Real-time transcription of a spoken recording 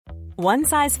One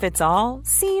size fits all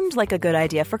seemed like a good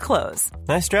idea for clothes.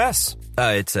 Nice dress.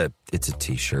 It's a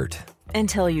t-shirt.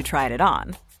 Until you tried it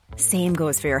on. Same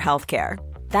goes for your healthcare.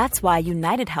 That's why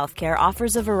United Healthcare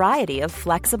offers a variety of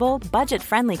flexible,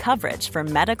 budget-friendly coverage for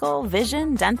medical,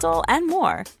 vision, dental, and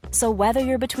more. So whether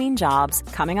you're between jobs,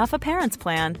 coming off a parent's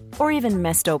plan, or even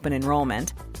missed open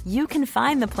enrollment, you can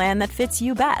find the plan that fits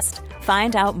you best.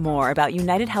 Find out more about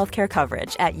United Healthcare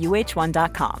coverage at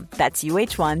uh1.com. That's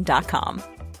uh1.com.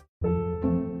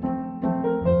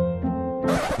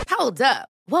 Hold up.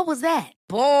 What was that?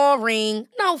 Boring.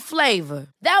 No flavor.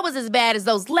 That was as bad as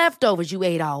those leftovers you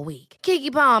ate all week.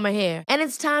 Keke Palmer here. And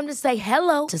it's time to say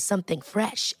hello to something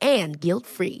fresh and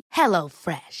guilt-free. Hello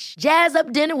Fresh. Jazz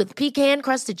up dinner with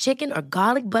pecan-crusted chicken or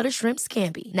garlic butter shrimp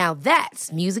scampi. Now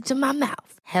that's music to my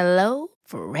mouth. Hello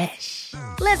Fresh.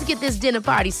 Let's get this dinner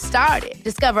party started.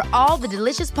 Discover all the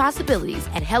delicious possibilities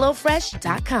at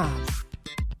hellofresh.com.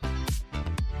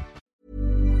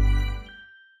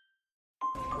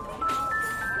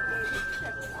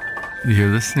 You're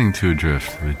listening to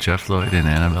Adrift with Jeff Lloyd and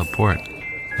Annabelle Port.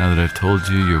 Now that I've told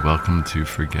you, you're welcome to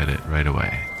forget it right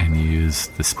away and use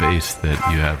the space that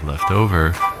you have left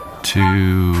over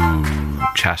to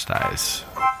chastise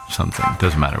something.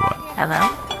 Doesn't matter what. Hello?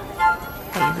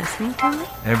 Are you listening to me?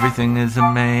 Everything is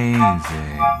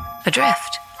amazing.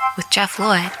 Adrift with Jeff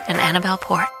Lloyd and Annabelle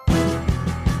Port.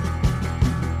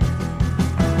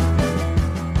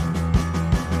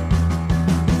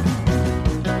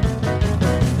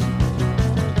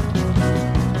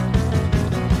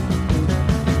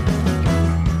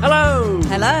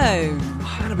 Hello.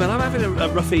 Annabelle, I'm having a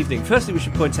rough evening. Firstly, we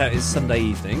should point out it's Sunday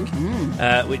evening,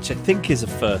 which I think is a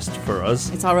first for us.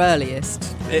 It's our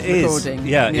earliest recording.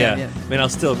 Yeah. I mean,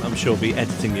 I'm sure, be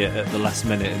editing it at the last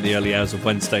minute in the early hours of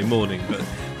Wednesday morning.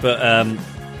 But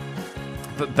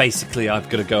basically, I've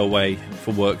got to go away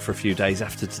for work for a few days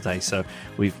after today, so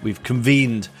we've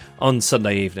convened on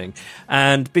Sunday evening.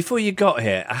 And before you got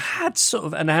here, I had sort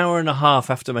of an hour and a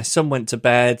half after my son went to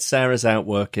bed. Sarah's out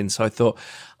working, so I thought,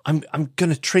 I'm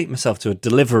going to treat myself to a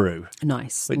Deliveroo.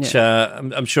 Nice. Which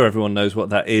I'm sure everyone knows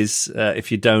what that is.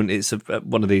 If you don't, it's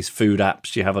one of these food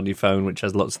apps you have on your phone, which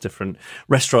has lots of different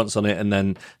restaurants on it, and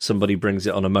then somebody brings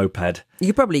it on a moped. You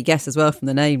could probably guess as well from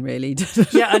the name, really.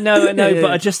 Yeah, I know,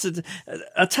 but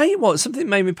I'll tell you what, something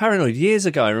made me paranoid. Years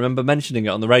ago, I remember mentioning it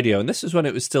on the radio, and this was when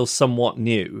it was still somewhat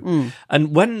new.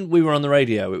 And when we were on the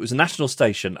radio, it was a national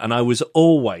station, and I was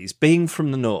always, being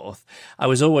from the north, I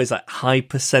was always like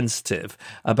hypersensitive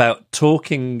about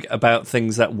talking about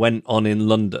things that went on in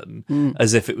London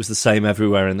as if it was the same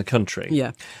everywhere in the country.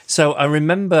 Yeah. So I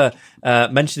remember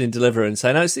mentioning Deliveroo and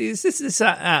saying, is this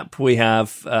app we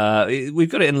have? We've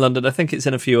got it in London. I think it's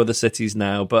in a few other cities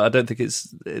now, but I don't think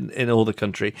it's in all the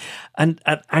country. And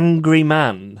an angry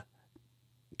man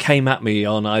came at me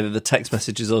on either the text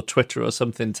messages or Twitter or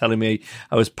something, telling me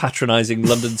I was patronising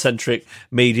London-centric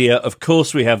media. Of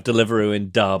course we have Deliveroo in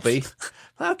Derby.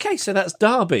 Okay, so that's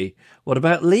Derby. What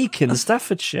about Leek in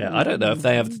Staffordshire? I don't know if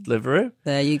they have Deliveroo.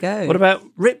 There you go. What about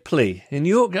Ripley in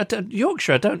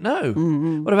Yorkshire? I don't know.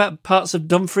 What about parts of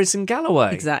Dumfries and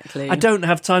Galloway? Exactly. I don't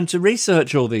have time to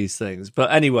research all these things.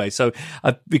 But anyway, so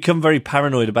I've become very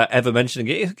paranoid about ever mentioning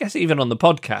it. I guess even on the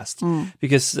podcast,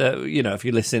 because, if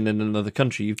you listen in another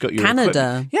country, you've got your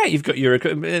Canada. Yeah, you've got your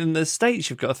equipment. In the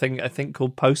States, you've got a thing, I think,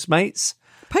 called Postmates.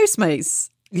 Postmates?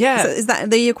 Yeah. Is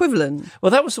that the equivalent?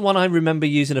 Well, that was the one I remember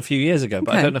using a few years ago,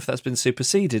 but I don't know if that's been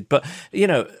superseded. But,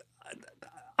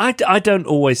 I don't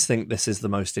always think this is the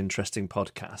most interesting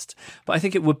podcast, but I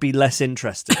think it would be less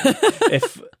interesting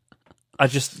if I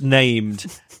just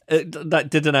named,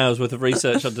 did an hour's worth of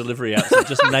research on delivery apps and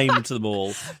just named them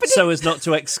all so as not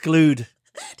to exclude.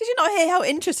 Did you not hear how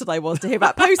interested I was to hear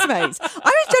about Postmates?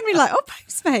 I was generally like,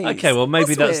 Postmates. Okay, well,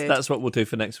 maybe that's that's what we'll do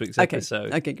for next week's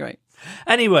episode. Okay, great.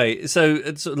 Anyway, so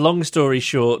it's long story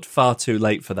short, far too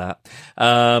late for that.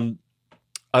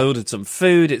 I ordered some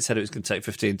food. It said it was going to take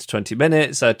 15 to 20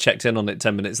 minutes. I checked in on it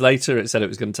 10 minutes later. It said it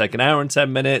was going to take an hour and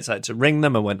 10 minutes. I had to ring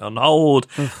them. I went on hold.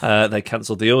 They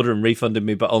cancelled the order and refunded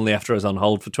me, but only after I was on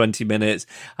hold for 20 minutes.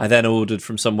 I then ordered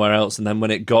from somewhere else. And then when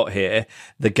it got here,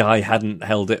 the guy hadn't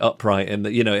held it upright and,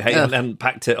 hadn't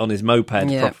packed it on his moped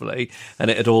properly. And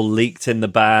it had all leaked in the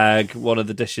bag. One of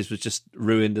the dishes was just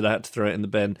ruined and I had to throw it in the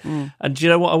bin. And do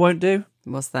you know what I won't do?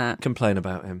 What's that? Complain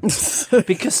about him.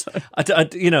 Because, I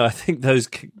think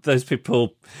those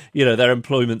people, their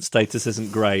employment status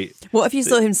isn't great. What if you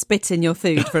saw him spit in your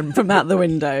food from out the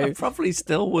window? I probably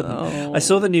still wouldn't. I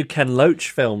saw the new Ken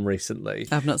Loach film recently.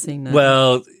 I've not seen that.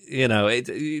 Well,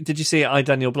 did you see I,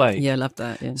 Daniel Blake? Yeah, I love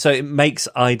that. Yeah. So it makes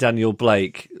I, Daniel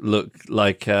Blake look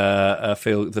like the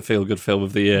feel-good film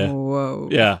of the year. Whoa.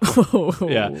 Yeah.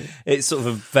 Yeah. It's sort of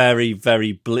a very,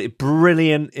 very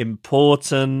brilliant,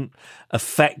 important,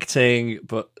 affecting,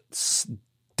 but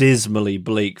dismally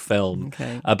bleak film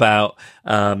about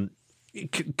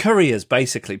couriers,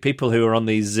 basically, people who are on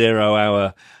these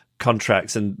 0-hour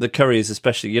contracts, and the couriers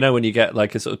especially. When you get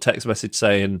like a sort of text message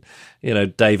saying,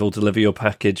 Dave will deliver your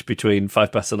package between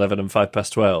 11:05 and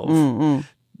 12:05.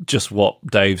 Just what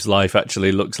Dave's life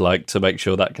actually looks like to make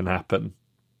sure that can happen.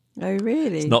 Oh,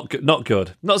 really? It's not good. Not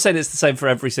good. Not saying it's the same for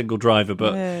every single driver,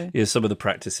 but some of the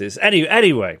practices.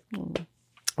 Anyway.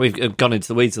 We've gone into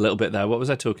the weeds a little bit there. What was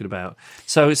I talking about?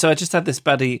 So I just had this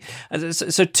baddie.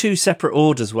 So two separate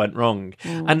orders went wrong.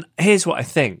 And here's what I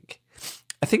think.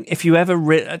 I think if you ever...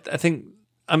 I think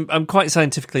I'm quite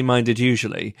scientifically minded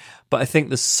usually, but I think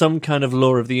there's some kind of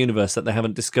law of the universe that they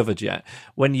haven't discovered yet.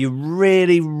 When you're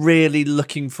really, really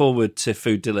looking forward to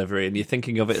food delivery and you're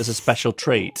thinking of it as a special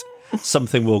treat,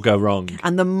 something will go wrong.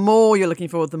 And the more you're looking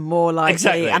forward, the more likely,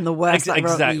 exactly. and the worse.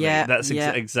 Exactly. Yeah, That's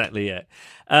exactly it.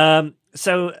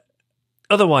 So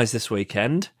otherwise this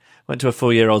weekend, went to a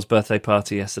 4-year-old's birthday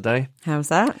party yesterday. How was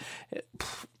that?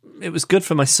 It was good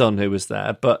for my son who was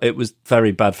there, but it was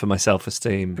very bad for my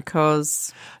self-esteem.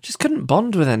 Because? I just couldn't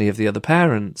bond with any of the other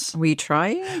parents. Were you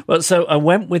trying? Well, so I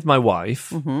went with my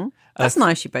wife. Mm-hmm. That's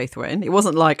nice you both went. It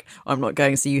wasn't like, I'm not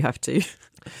going, so you have to.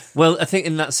 Well, I think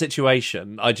in that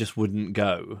situation, I just wouldn't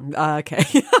go. Okay.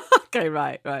 Okay,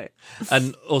 right.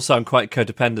 And also, I'm quite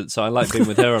codependent, so I like being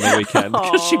with her on a weekend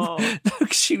because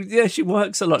she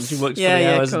works a lot. She works 40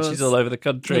 hours and she's all over the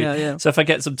country. Yeah. So if I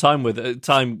get some time with her,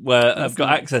 I've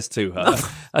got access to her,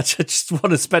 I just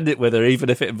want to spend it with her, even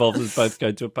if it involves us both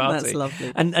going to a party. That's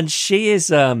lovely. And she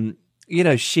is.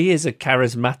 She is a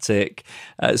charismatic,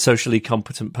 socially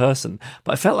competent person,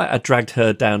 but I felt like I dragged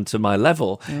her down to my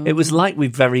level. It was like we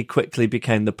very quickly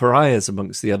became the pariahs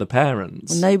amongst the other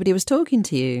parents. Well, nobody was talking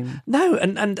to you. No,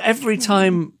 and every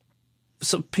time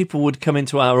sort of people would come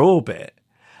into our orbit,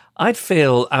 I'd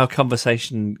feel our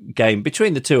conversation game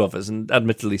between the two of us, and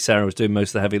admittedly Sarah was doing most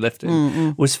of the heavy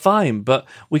lifting, was fine, but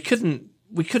we couldn't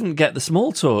get the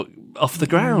small talk off the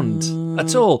ground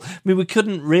at all. I mean, we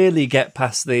couldn't really get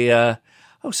past the,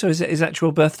 so is it his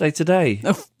actual birthday today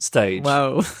stage?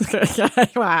 Whoa.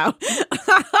 Wow.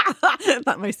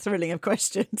 That most thrilling of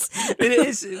questions.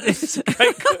 It's a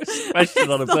great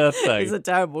question on a birthday. It's a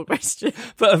terrible question.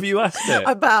 But have you asked it?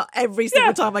 About every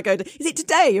single time I go to, is it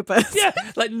today your birthday? Yeah,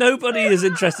 like nobody is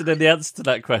interested in the answer to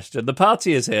that question. The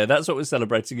party is here. That's what we're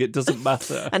celebrating. It doesn't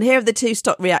matter. And here are the two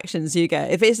stock reactions you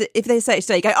get. If they say it's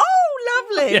today, you go, oh,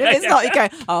 lovely. If it's not, you go,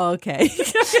 oh, okay.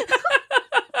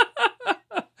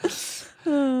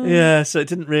 Yeah, so it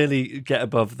didn't really get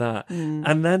above that.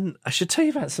 And then I should tell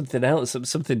you about something else,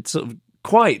 something sort of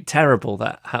quite terrible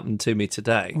that happened to me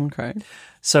today. Okay.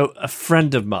 So a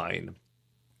friend of mine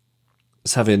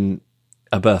was having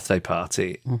a birthday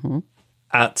party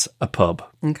at a pub.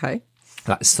 Okay.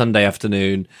 Like Sunday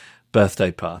afternoon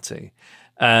birthday party.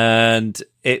 And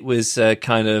it was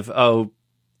kind of,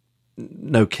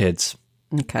 no kids.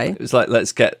 Okay. It was like,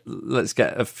 let's get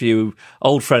a few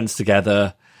old friends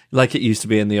together, like it used to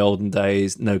be in the olden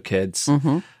days, no kids.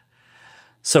 Mm-hmm.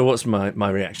 So what's my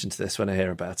reaction to this when I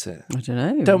hear about it? I don't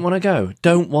know. Don't want to go.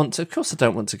 Don't want to. Of course I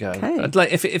don't want to go. Okay. I'd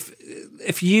like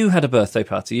if you had a birthday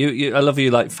party, you I love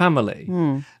you like family.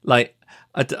 Like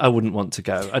I wouldn't want to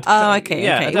go. Okay.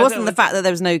 It wasn't the fact that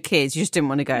there was no kids. You just didn't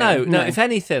want to go. No. If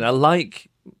anything, I like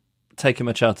taking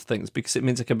my child to things because it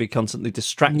means I can be constantly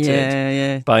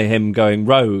distracted by him going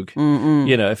rogue.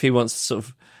 If he wants to sort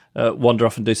of wander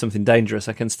off and do something dangerous,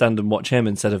 I can stand and watch him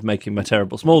instead of making my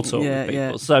terrible small talk with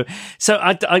people. So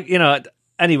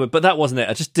anyway, but that wasn't it.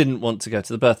 I just didn't want to go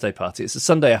to the birthday party. It's a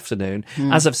Sunday afternoon.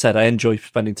 As I've said, I enjoy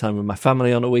spending time with my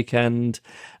family on a weekend.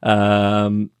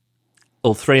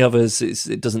 All three of us.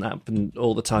 It doesn't happen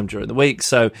all the time during the week,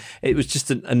 so it was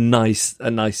just a nice.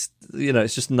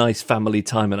 It's just nice family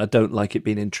time, and I don't like it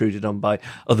being intruded on by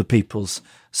other people's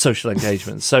social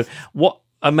engagements. So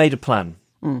I made a plan.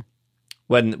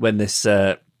 When this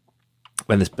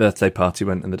birthday party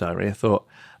went in the diary, I thought,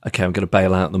 okay, I'm going to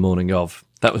bail out the morning of.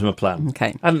 That was my plan.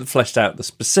 Okay. I hadn't fleshed out the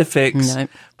specifics, No.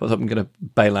 but I thought I'm going to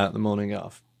bail out the morning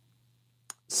of.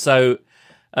 So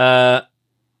the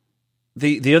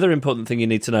other important thing you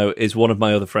need to know is one of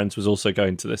my other friends was also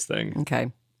going to this thing.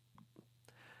 Okay.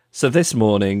 So this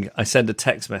morning, I send a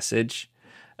text message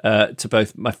to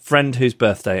both my friend whose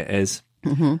birthday it is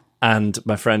and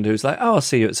my friend who's like, I'll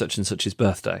see you at such and such's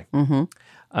birthday. And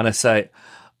I say,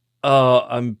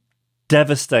 I'm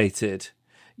devastated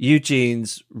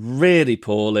Eugene's really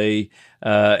poorly.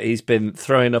 He's been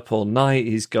throwing up all night.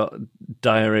 He's got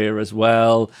diarrhea as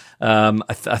well.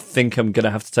 I think I'm going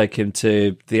to have to take him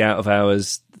to the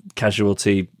out-of-hours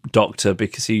casualty doctor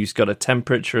because he's got a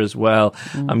temperature as well.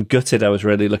 I'm gutted. I was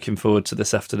really looking forward to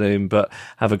this afternoon, but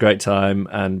have a great time,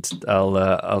 and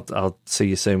I'll see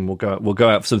you soon. We'll go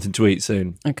out for something to eat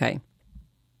soon. Okay.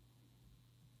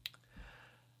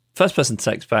 First person to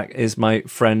text back is my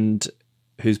friend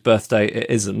whose birthday it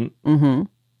isn't, who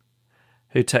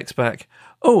texts back,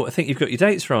 "Oh, I think you've got your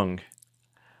dates wrong."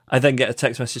 I then get a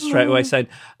text message straight away saying,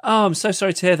 "Oh, I'm so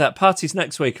sorry to hear that. Party's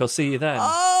next week. I'll see you then."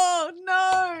 Oh,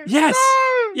 no. Yes.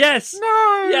 No. Yes.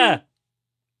 No. Yeah.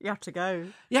 You have to go.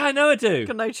 Yeah, I know I do.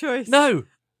 Got no choice. No.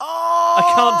 Oh. I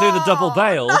can't do the double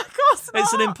bail. Of course not.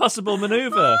 It's an impossible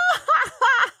manoeuvre.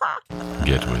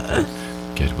 Get with it.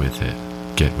 Get with it.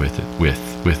 Get with it. With.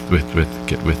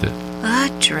 Get with it.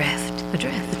 Adrift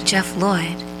with Jeff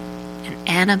Lloyd and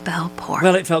Annabelle Port.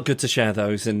 Well, it felt good to share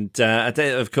those, and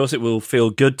of course it will feel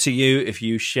good to you if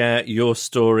you share your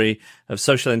story of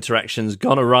social interactions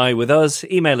gone awry with us.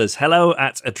 Email us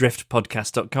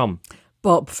hello@adriftpodcast.com.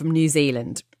 Bob from New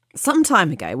Zealand. Some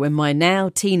time ago, when my now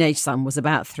teenage son was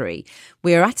about 3,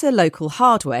 we were at a local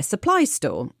hardware supply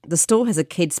store. The store has a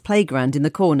kids' playground in the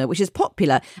corner, which is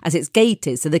popular as it's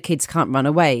gated so the kids can't run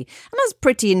away. And there's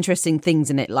pretty interesting things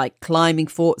in it, like climbing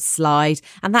fort slide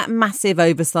and that massive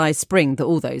oversized spring that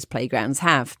all those playgrounds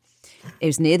have. It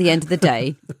was near the end of the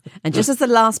day, and just as the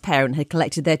last parent had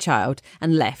collected their child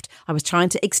and left, I was trying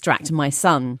to extract my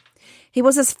son. He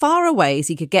was as far away as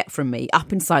he could get from me,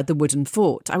 up inside the wooden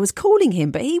fort. I was calling him,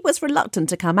 but he was reluctant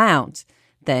to come out.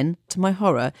 Then, to my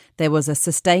horror, there was a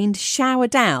sustained shower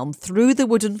down through the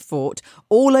wooden fort,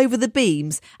 all over the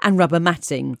beams and rubber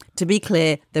matting. To be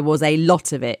clear, there was a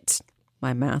lot of it.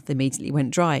 My mouth immediately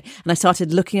went dry, and I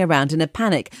started looking around in a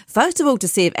panic. First of all, to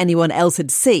see if anyone else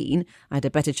had seen. I had a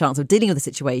better chance of dealing with the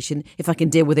situation if I can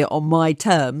deal with it on my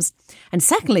terms. And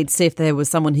secondly, to see if there was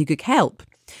someone who could help.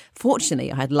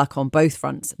 Fortunately, I had luck on both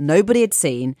fronts. Nobody had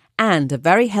seen, and a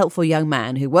very helpful young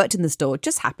man who worked in the store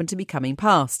just happened to be coming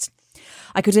past.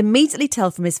 I could immediately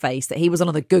tell from his face that he was one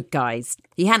of the good guys.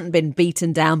 He hadn't been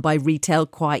beaten down by retail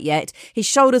quite yet. His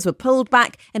shoulders were pulled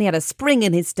back and he had a spring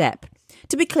in his step.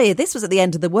 To be clear, this was at the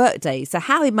end of the workday, so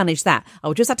how he managed that, I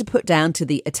would just have to put down to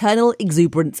the eternal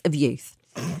exuberance of youth.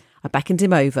 I beckoned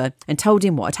him over and told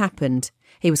him what had happened.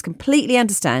 He was completely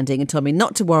understanding and told me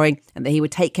not to worry and that he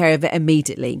would take care of it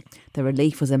immediately. The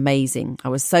relief was amazing. I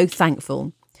was so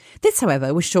thankful. This,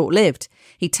 however, was short-lived.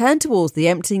 He turned towards the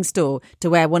emptying store to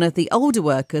where one of the older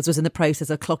workers was in the process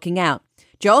of clocking out.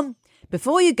 "John,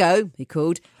 before you go," he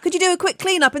called, "could you do a quick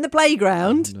clean-up in the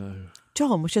playground?" No.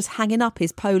 John was just hanging up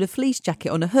his polar fleece jacket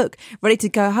on a hook, ready to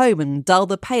go home and dull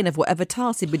the pain of whatever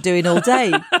task he'd been doing all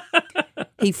day.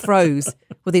 He froze,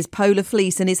 with his polar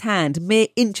fleece in his hand, mere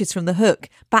inches from the hook,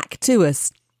 back to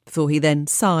us, before he then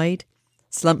sighed,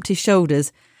 slumped his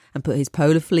shoulders, and put his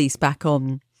polar fleece back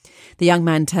on. The young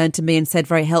man turned to me and said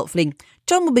very helpfully,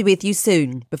 "John will be with you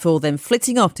soon," before then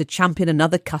flitting off to champion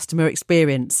another customer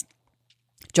experience.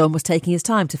 John was taking his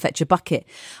time to fetch a bucket.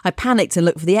 I panicked and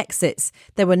looked for the exits.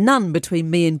 There were none between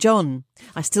me and John.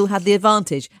 I still had the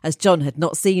advantage, as John had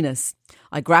not seen us.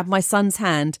 I grabbed my son's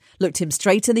hand, looked him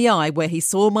straight in the eye where he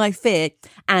saw my fear,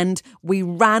 and we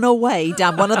ran away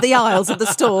down one of the aisles of the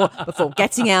store before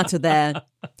getting out of there.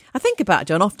 I think about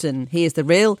John often. He is the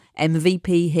real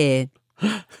MVP here.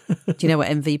 Do you know what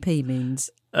MVP means?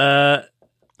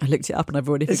 I looked it up and I've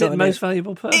already forgotten. Is it most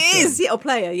valuable person? It is, yeah, or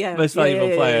player, yeah. Most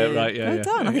valuable player, right, yeah. Well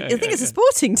done. Yeah, I think it's a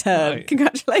sporting term. Right.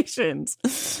 Congratulations.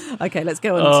 Okay, let's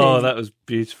go on to... Oh, that was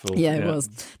beautiful. Yeah, it was.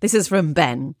 This is from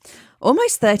Ben.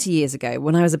 Almost 30 years ago,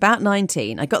 when I was about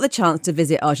 19, I got the chance to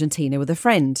visit Argentina with a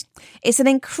friend. It's an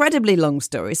incredibly long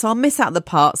story, so I'll miss out the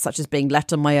parts such as being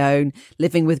left on my own,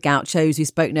 living with gauchos who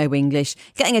spoke no English,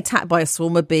 getting attacked by a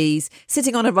swarm of bees,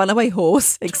 sitting on a runaway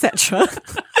horse, etc.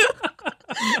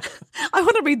 I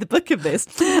want to read the book of this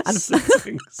and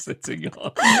sitting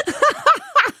on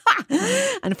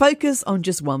and focus on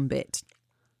just one bit.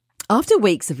 After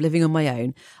weeks of living on my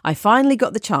own, I finally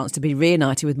got the chance to be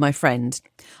reunited with my friend.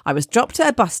 I was dropped at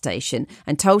a bus station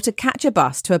and told to catch a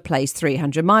bus to a place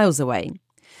 300 miles away.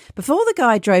 Before the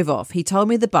guy drove off, he told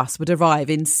me the bus would arrive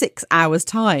in 6 hours'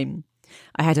 time.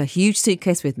 I had a huge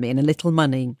suitcase with me and a little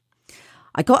money.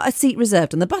 I got a seat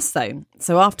reserved on the bus though,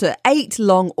 so after 8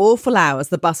 long, awful hours,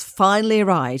 the bus finally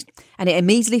arrived and it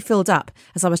immediately filled up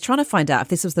as I was trying to find out if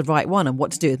this was the right one and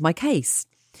what to do with my case.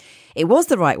 It was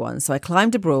the right one, so I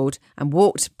climbed aboard and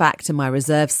walked back to my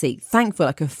reserved seat, thankful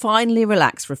I could finally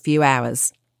relax for a few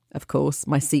hours. Of course,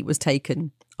 my seat was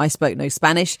taken. I spoke no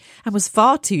Spanish and was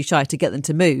far too shy to get them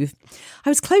to move. I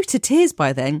was close to tears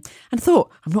by then and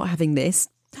thought, I'm not having this.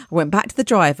 I went back to the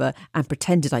driver and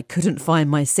pretended I couldn't find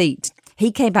my seat.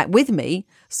 He came back with me,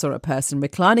 saw a person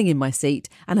reclining in my seat,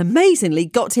 and amazingly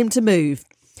got him to move.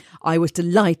 I was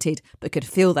delighted, but could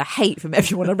feel the hate from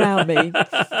everyone around me.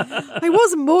 I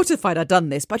was mortified I'd done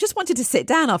this, but I just wanted to sit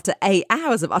down after 8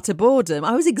 hours of utter boredom.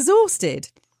 I was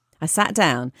exhausted. I sat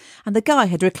down, and the guy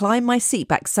had reclined my seat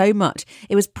back so much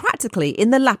it was practically in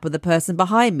the lap of the person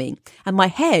behind me, and my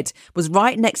head was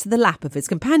right next to the lap of his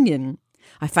companion.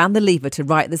 I found the lever to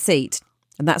right the seat,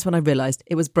 and that's when I realised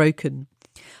it was broken.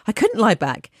 I couldn't lie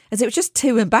back, as it was just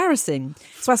too embarrassing.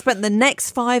 So I spent the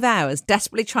next 5 hours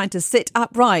desperately trying to sit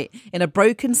upright in a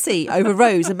broken seat over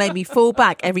rows and made me fall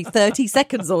back every 30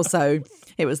 seconds or so.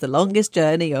 It was the longest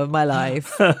journey of my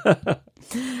life.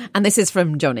 And this is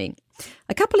from Johnny.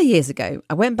 A couple of years ago,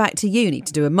 I went back to uni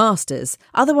to do a master's,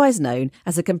 otherwise known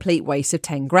as a complete waste of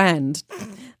 10 grand.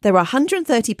 There were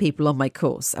 130 people on my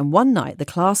course, and one night the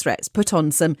class reps put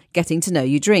on some getting to know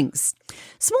you drinks.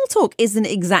 Small talk isn't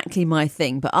exactly my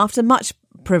thing, but after much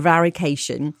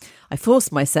prevarication, I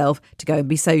forced myself to go and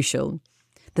be social.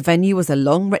 The venue was a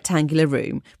long rectangular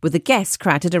room with the guests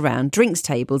crowded around drinks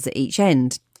tables at each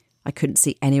end. I couldn't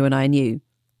see anyone I knew.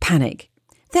 Panic.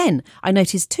 Then I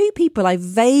noticed 2 people I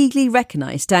vaguely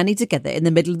recognised standing together in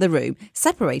the middle of the room,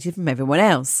 separated from everyone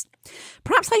else.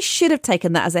 Perhaps I should have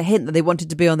taken that as a hint that they wanted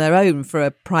to be on their own for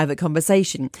a private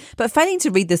conversation, but failing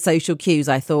to read the social cues,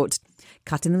 I thought,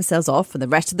 cutting themselves off from the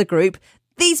rest of the group,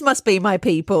 these must be my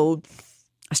people.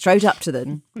 I strode up to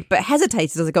them, but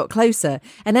hesitated as I got closer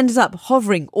and ended up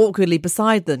hovering awkwardly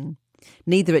beside them.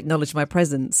 Neither acknowledged my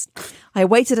presence. I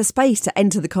awaited a space to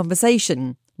enter the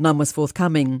conversation. None was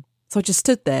forthcoming. So I just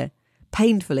stood there,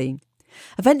 painfully.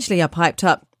 Eventually I piped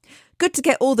up, good to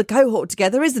get all the cohort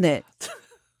together, isn't it?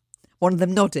 One of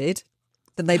them nodded.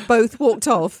 Then they both walked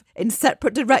off in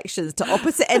separate directions to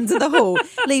opposite ends of the hall,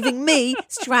 leaving me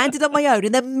stranded on my own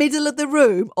in the middle of the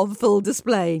room on full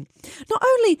display. Not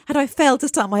only had I failed to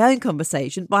start my own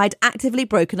conversation, but I'd actively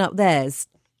broken up theirs.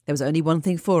 There was only one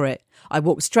thing for it. I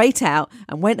walked straight out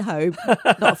and went home,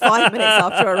 not 5 minutes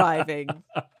after arriving.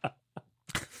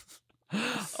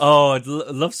 Oh, I'd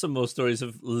love some more stories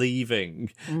of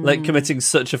leaving, like committing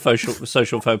such a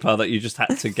social faux pas that you just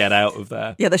had to get out of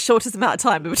there. Yeah, the shortest amount of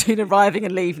time between arriving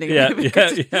and leaving. Yeah. Be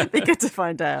good to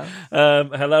find out.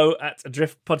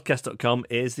 hello@adriftpodcast.com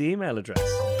is the email address.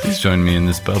 Please join me in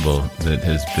this bubble that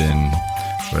has been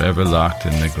forever locked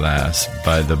in the glass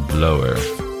by the blower.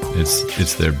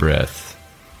 It's their breath.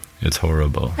 It's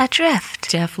horrible. Adrift,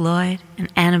 Jeff Lloyd and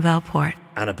Annabelle Port.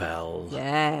 Annabelle.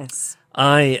 Yes.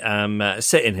 I am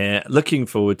sitting here looking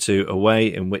forward to a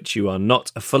way in which you are not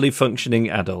a fully functioning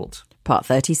adult. Part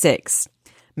 36.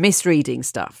 Misreading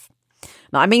stuff.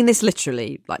 Now, I mean this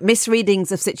literally. Like,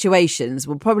 misreadings of situations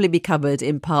will probably be covered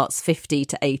in parts 50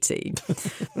 to 80.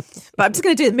 But I'm just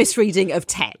going to do the misreading of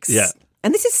text. Yeah.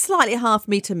 And this is slightly hard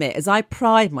for me to admit, as I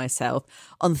pride myself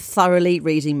on thoroughly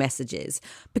reading messages,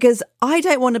 because I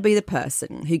don't want to be the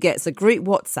person who gets a group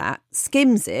WhatsApp,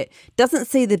 skims it, doesn't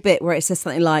see the bit where it says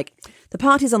something like, the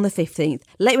party's on the 15th,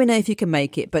 let me know if you can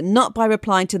make it, but not by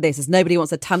replying to this, as nobody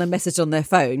wants a ton of messages on their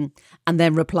phone, and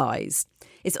then replies.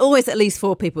 It's always at least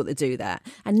 4 people that do that.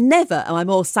 And never am I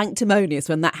more sanctimonious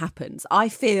when that happens. I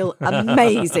feel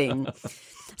amazing.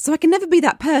 So I can never be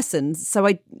that person, so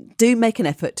I do make an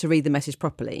effort to read the message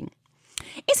properly.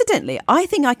 Incidentally, I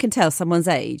think I can tell someone's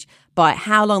age by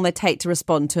how long they take to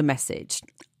respond to a message.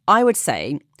 I would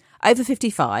say, over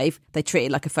 55, they treat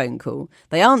it like a phone call.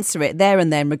 They answer it there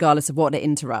and then, regardless of what it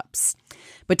interrupts.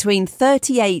 Between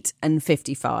 38 and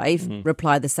 55,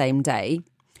 reply the same day.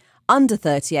 Under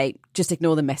 38, just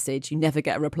ignore the message. You never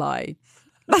get a reply.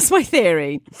 That's my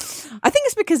theory. I think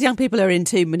it's because young people are in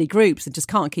too many groups and just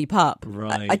can't keep up.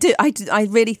 Right. I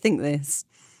really think this.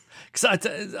 Because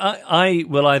I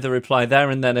will either reply there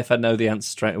and then if I know the answer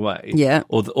straight away. Yeah.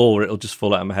 Or it'll just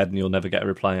fall out of my head and you'll never get a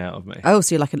reply out of me. Oh,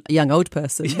 so you're like a young old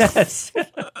person. Yes.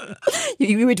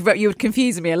 you would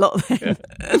confuse me a lot then.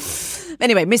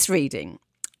 Anyway, misreading.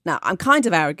 Now, I'm kind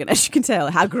of arrogant, as you can tell,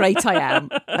 how great I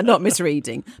am at not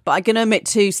misreading, but I'm going to admit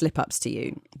 2 slip-ups to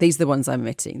you. These are the ones I'm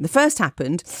admitting. The first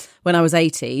happened when I was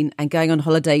 18 and going on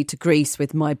holiday to Greece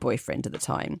with my boyfriend at the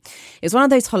time. It was one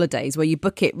of those holidays where you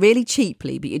book it really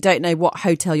cheaply, but you don't know what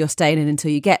hotel you're staying in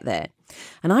until you get there.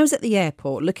 And I was at the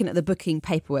airport looking at the booking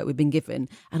paperwork we'd been given,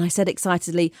 and I said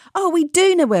excitedly, "Oh, we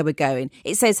do know where we're going.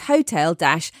 It says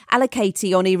hotel-allocate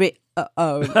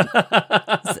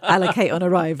allocate on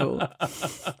arrival."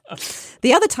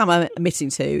 The other time I'm admitting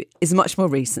to is much more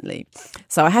recently.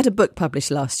 So I had a book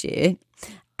published last year,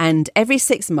 And every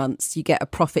 6 months, you get a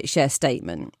profit share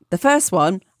statement. The first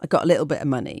one, I got a little bit of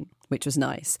money, which was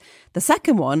nice. The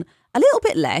second one, a little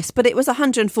bit less, but it was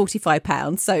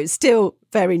 £145, so it's still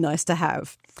very nice to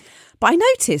have. But I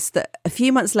noticed that a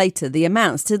few months later, the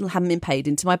amount still hadn't been paid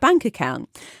into my bank account.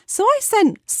 So I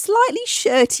sent slightly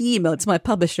shirty email to my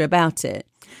publisher about it.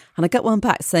 And I got one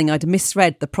back saying I'd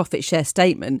misread the profit share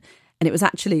statement, and it was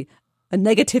actually a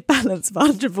negative balance of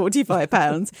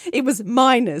 £145. It was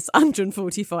minus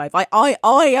 £145. I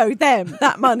owe them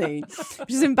that money,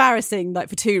 which is embarrassing, like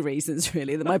for two reasons,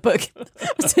 really, that my book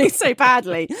was doing so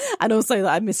badly, and also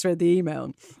that I misread the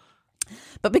email.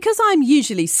 But because I'm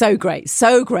usually so great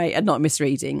at not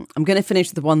misreading, I'm going to finish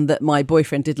with the one that my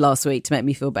boyfriend did last week to make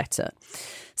me feel better.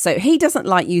 So he doesn't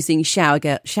like using shower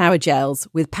gels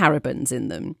with parabens in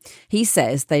them. He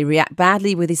says they react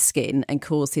badly with his skin and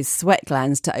cause his sweat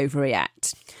glands to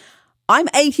overreact. I'm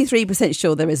 83%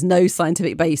 sure there is no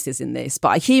scientific basis in this, but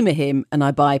I humour him and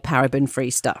I buy paraben-free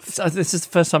stuff. So this is the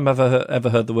first time I've ever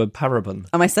heard the word paraben.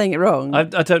 Am I saying it wrong? I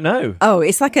don't know. Oh,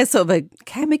 it's like a sort of a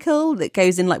chemical that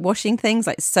goes in like washing things,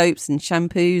 like soaps and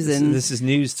shampoos. This is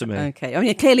news to me. Okay. I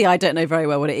mean, clearly I don't know very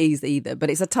well what it is either, but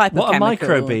it's a type of chemical. What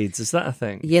are microbeads? Is that a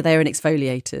thing? Yeah, they're in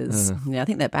exfoliators. Yeah, I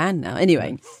think they're banned now.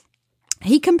 Anyway,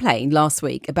 he complained last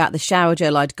week about the shower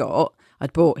gel I'd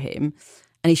bought him,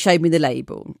 and he showed me the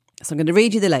label. So I'm going to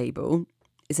read you the label.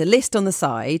 It's a list on the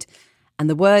side and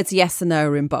the words yes and no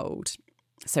are in bold.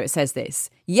 So it says this: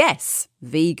 yes,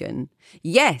 vegan.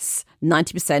 Yes,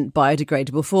 90%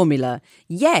 biodegradable formula.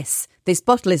 Yes, this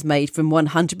bottle is made from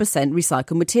 100%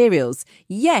 recycled materials.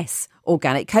 Yes,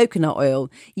 organic coconut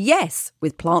oil. Yes,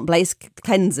 with plant-based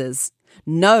cleansers.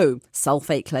 No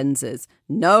sulfate cleansers.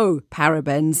 No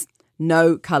parabens.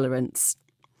 No colorants.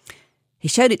 He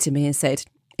showed it to me and said,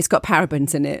 "It's got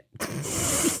parabens in it."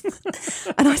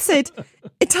 And I said,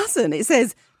 "It doesn't. It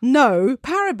says no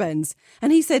parabens."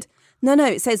 And he said, No,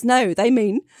 it says no. They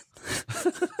mean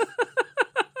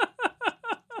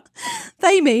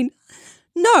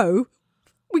no.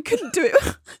 We couldn't do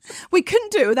it. We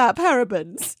couldn't do it without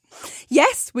parabens.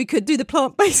 Yes, we could do the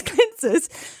plant-based cleansers,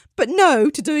 but no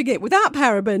to doing it without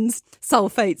parabens,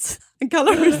 sulfates and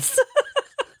colorants.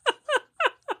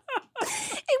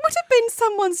 It would have been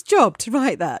someone's job to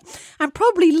write that, and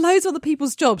probably loads of other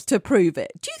people's jobs to approve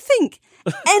it. Do you think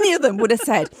any of them would have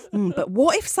said, but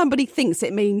what if somebody thinks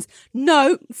it means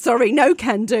no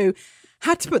can do,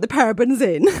 had to put the parabens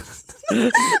in?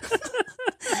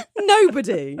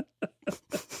 Nobody.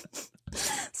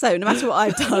 So no matter what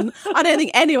I've done, I don't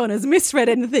think anyone has misread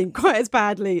anything quite as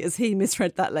badly as he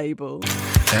misread that label.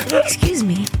 Excuse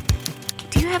me,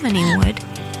 do you have any wood?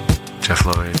 Jeff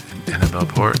Lloyd and Annabelle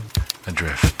Port,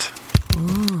 Adrift.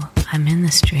 Ooh, I'm in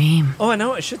the stream. Oh, I know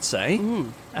what I should say.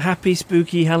 Happy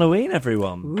spooky Halloween,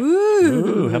 everyone.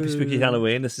 Ooh, happy spooky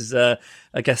Halloween. This is, I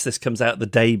guess this comes out the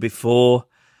day before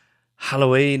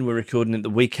Halloween. We're recording it the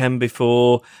weekend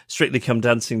before. Strictly Come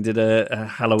Dancing did a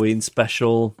Halloween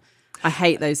special. I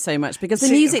hate those so much because the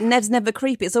music never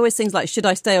creepy. It's always things like, should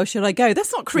I stay or should I go?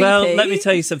 That's not creepy. Well, let me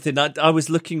tell you something. I was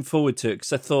looking forward to it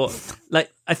because I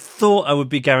thought I would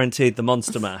be guaranteed the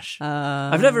Monster Mash.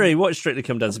 I've never really watched Strictly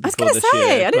Come Dancing before this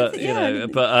year.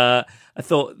 But I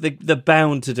thought they're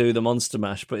bound to do the Monster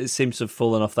Mash, but it seems to have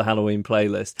fallen off the Halloween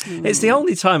playlist. It's the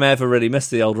only time I ever really missed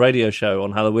the old radio show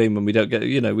on Halloween when we don't get,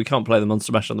 we can't play the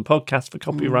Monster Mash on the podcast for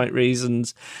copyright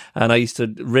reasons. And I used to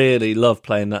really love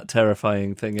playing that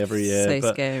terrifying thing every year.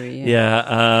 So scary.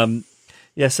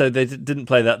 So they didn't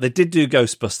play that. They did do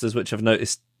Ghostbusters, which I've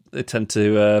noticed they tend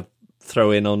to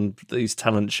throw in on these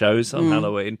talent shows on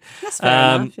Halloween. That's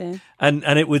fair enough, yeah.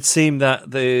 And it would seem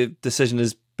that the decision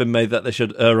has been made that they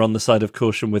should err on the side of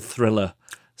caution with Thriller.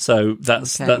 So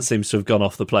that seems to have gone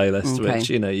off the playlist, which,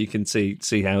 you can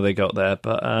see how they got there.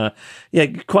 But,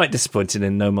 quite disappointing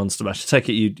in No Monster Mash. I take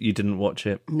it you didn't watch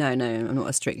it. No, I'm not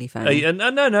a Strictly fan.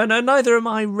 No, neither am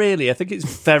I really. I think it's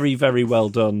very, very well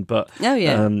done. But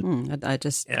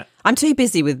I'm too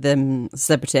busy with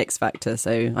Celebrity X Factor,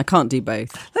 so I can't do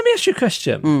both. Let me ask you a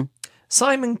question.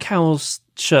 Simon Cowell's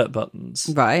shirt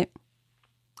buttons. Right.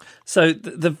 So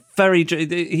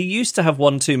he used to have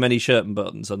one too many shirt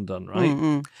buttons undone,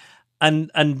 right?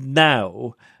 And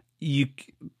now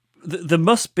there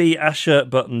must be a shirt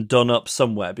button done up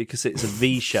somewhere because it's a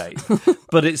V shape,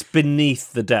 but it's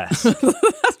beneath the desk.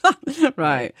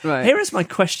 Right. Here is my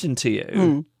question to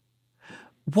you: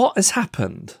 what has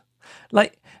happened?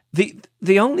 Like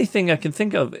the only thing I can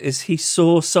think of is he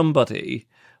saw somebody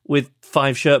with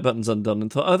 5 shirt buttons undone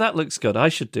and thought, "Oh, that looks good. I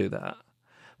should do that."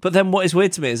 But then what is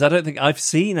weird to me is I don't think I've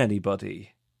seen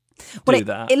anybody do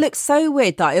that. It looks so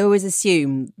weird that I always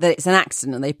assume that it's an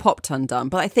accident and they popped undone.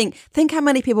 But I think how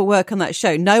many people work on that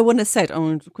show. No one has said, "Oh,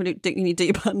 you need to do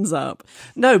your buttons up."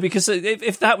 No, because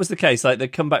if that was the case, like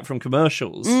they'd come back from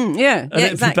commercials, exactly.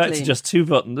 It'd be back to just 2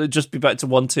 buttons. It'd just be back to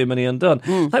one too many undone.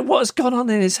 Like what has gone on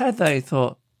in his head there? He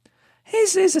thought,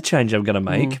 here's a change I'm going to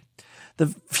make.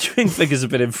 The viewing figures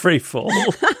have been in free fall.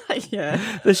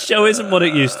 Yeah, the show isn't what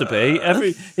it used to be.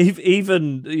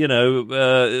 Even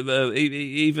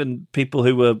even people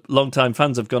who were long-time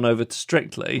fans have gone over to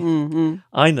Strictly.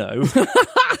 I know.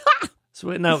 So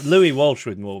now Louis Walsh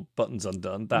with more buttons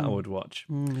undone. That I would watch.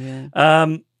 Yeah.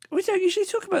 We don't usually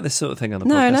talk about this sort of thing on the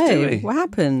podcast, do we? What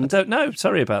happened? I don't know.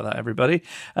 Sorry about that, everybody.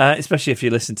 Especially if you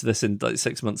listen to this in like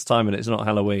 6 months' time and it's not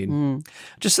Halloween.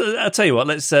 Just, I'll tell you what.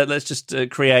 Let's just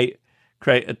create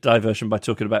a diversion by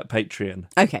talking about Patreon.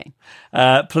 Okay.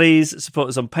 Please support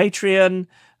us on Patreon.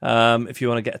 If you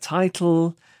want to get a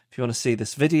title, if you want to see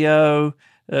this video.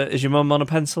 Is your mum on a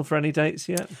pencil for any dates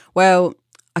yet? Well,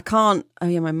 I can't. Oh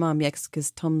yeah, my mum. Yes, because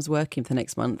Tom's working for the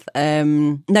next month.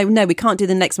 No, we can't do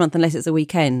the next month unless it's a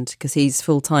weekend because he's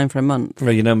full time for a month.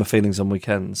 Well, you know my feelings on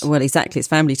weekends. Well, exactly. It's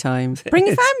family time. Bring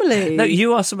your family. No,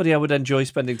 you are somebody I would enjoy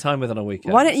spending time with on a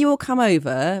weekend. Why don't you all come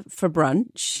over for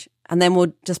brunch and then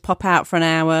we'll just pop out for an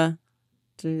hour?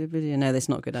 Do a video. No, that's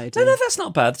not a good idea. No, that's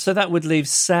not bad. So that would leave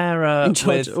Sarah in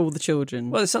charge with of all the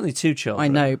children. Well, it's only 2 children. I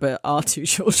know, but our 2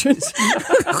 children.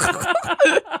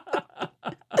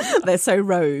 They're so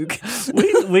rogue.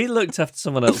 we looked after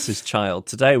someone else's child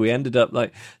today. We ended up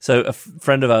so a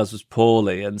friend of ours was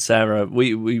poorly, and Sarah,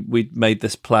 we made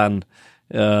this plan,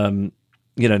 knowing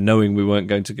we weren't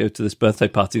going to go to this birthday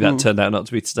party. That turned out not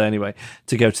to be today anyway,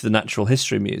 to go to the Natural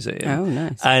History Museum. Oh,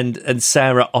 nice. And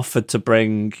Sarah offered to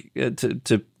bring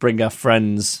our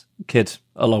friend's kid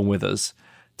along with us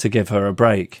to give her a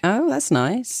break. Oh, that's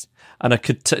nice. And I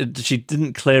could. She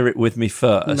didn't clear it with me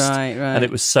first, right. And it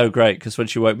was so great because when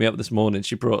she woke me up this morning,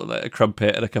 she brought a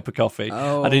crumpet and a cup of coffee,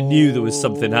 and I knew there was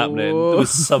something happening. There was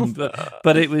some,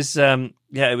 but it was,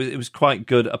 it was quite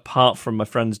good. Apart from my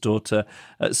friend's daughter,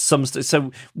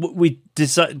 so we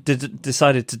decided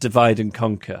to divide and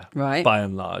conquer, right? By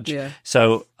and large, yeah.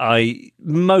 So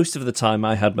most of the time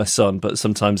I had my son, but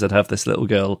sometimes I'd have this little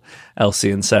girl, Elsie,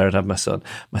 and Sarah'd have my son.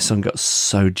 My son got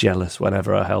so jealous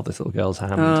whenever I held this little girl's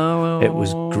hand. It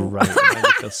was great. I made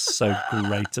me feel so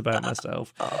great about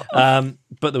myself. But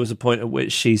there was a point at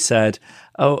which she said,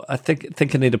 "Oh, I think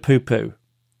I need a poo-poo."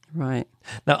 Right.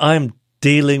 Now, I'm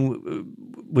dealing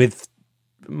with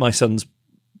my son's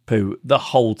poo the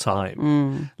whole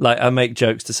time. Like, I make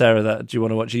jokes to Sarah that, do you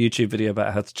want to watch a YouTube video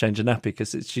about how to change a nappy?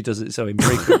 Because she does it so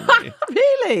infrequently.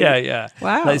 Really? Yeah.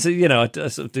 Wow. I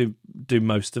sort of do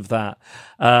most of that.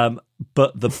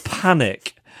 But the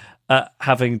panic at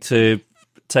having to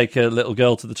take a little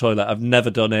girl to the toilet, I've never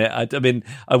done it. I mean,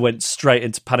 I went straight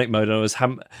into panic mode, and I was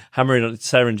hammering on.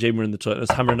 Sarah and Jim were in the toilet. I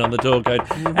was hammering on the door, going,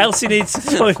 "Elsie needs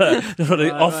the toilet." I want to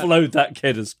offload that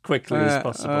kid as quickly as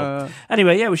possible.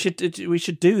 Anyway, yeah, we should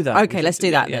do that. Okay, let's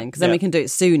do that then, because then we can do it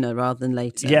sooner rather than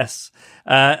later. Yes.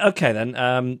 Okay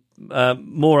then.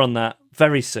 More on that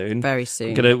very soon. Very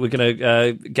soon. We're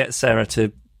gonna get Sarah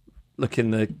to look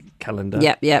in the calendar.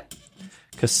 Yep.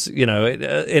 Because,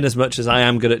 in as much as I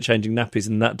am good at changing nappies,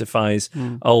 and that defies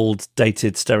old,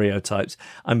 dated stereotypes,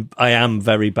 I am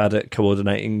very bad at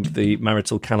coordinating the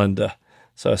marital calendar.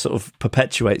 So I sort of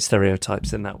perpetuate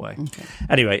stereotypes in that way. Okay.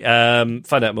 Anyway,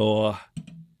 find out more,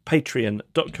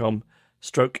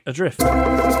 patreon.com/adrift.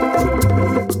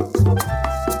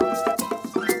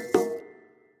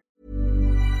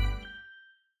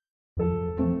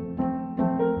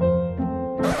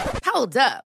 Hold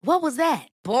up. What was that?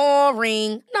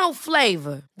 Boring. No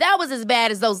flavor. That was as bad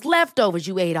as those leftovers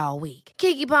you ate all week.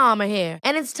 Keke Palmer here.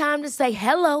 And it's time to say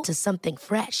hello to something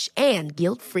fresh and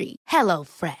guilt-free. Hello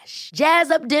Fresh. Jazz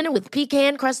up dinner with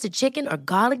pecan-crusted chicken or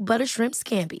garlic butter shrimp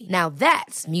scampi. Now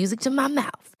that's music to my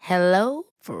mouth. Hello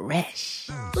Fresh.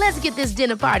 Let's get this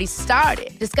dinner party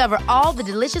started. Discover all the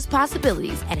delicious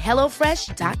possibilities at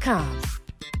HelloFresh.com.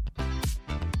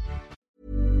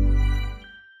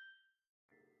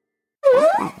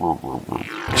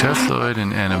 Jeff Lloyd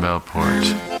and Annabelle Port.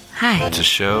 Hi. It's a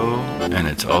show, and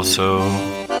it's also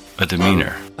a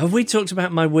demeanor. Have we talked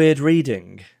about my weird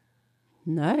reading?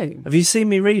 No. Have you seen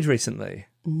me read recently?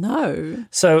 No.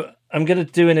 So I'm going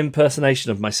to do an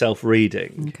impersonation of myself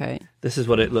reading. Okay. This is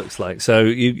what it looks like. So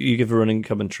you give a running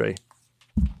commentary.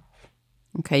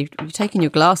 Okay, you've taken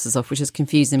your glasses off, which is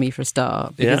confusing me for a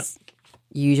start. Because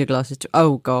you use your glasses to...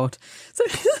 Oh, God.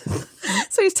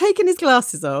 So he's taken his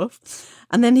glasses off,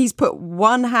 and then he's put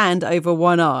one hand over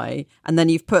one eye, and then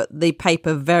you've put the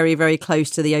paper very, very close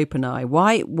to the open eye.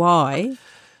 Why?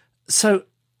 So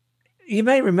you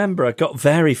may remember I got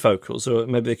varifocals, or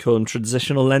maybe they call them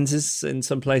transitional lenses in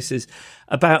some places,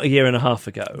 about a year and a half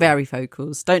ago.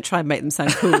 Varifocals. Don't try and make them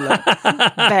sound cooler.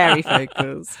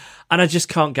 Varifocals. And I just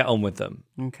can't get on with them.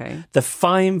 Okay. They're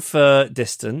fine for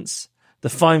distance. They're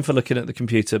fine for looking at the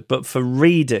computer. But for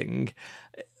reading,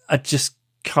 I just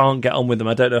can't get on with them.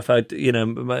 I don't know if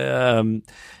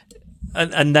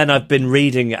and then I've been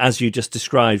reading, as you just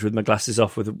described, with my glasses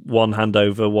off, with one hand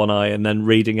over one eye, and then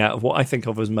reading out of what I think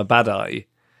of as my bad eye,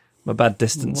 my bad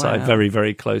distance eye, very,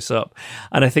 very close up.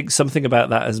 And I think something about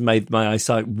that has made my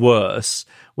eyesight worse,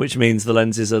 which means the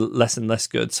lenses are less and less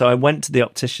good. So I went to the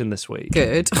optician this week.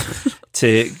 Good.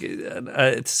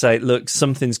 to say, look,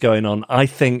 something's going on. I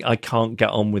think I can't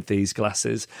get on with these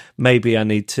glasses. Maybe I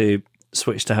need to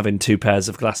switch to having 2 pairs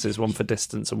of glasses, one for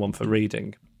distance and one for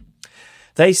reading.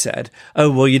 They said, oh,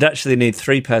 well, you'd actually need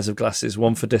 3 pairs of glasses,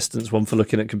 one for distance, one for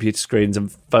looking at computer screens and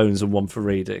phones, and one for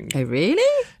reading. Oh,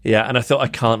 really? Yeah, and I thought I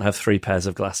can't have 3 pairs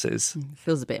of glasses.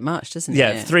 Feels a bit much, doesn't it?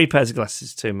 Yeah, 3 pairs of glasses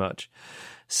is too much.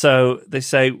 So they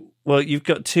say, well, you've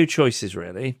got 2 choices,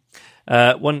 really.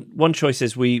 One choice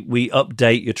is we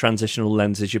update your transitional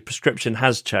lenses. Your prescription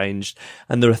has changed,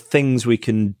 and there are things we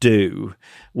can do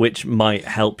which might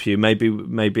help you. Maybe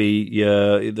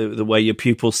the way your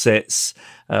pupil sits,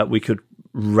 we could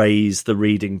raise the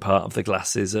reading part of the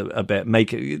glasses a bit.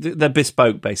 They're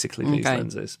bespoke, basically, these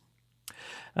lenses.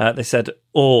 They said,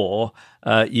 or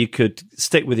you could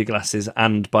stick with your glasses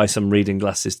and buy some reading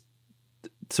glasses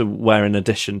to wear in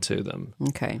addition to them.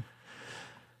 Okay.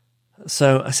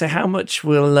 So I say, how much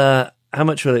will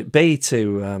it be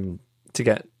to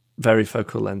get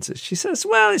varifocal lenses? She says,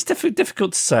 well, it's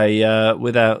difficult to say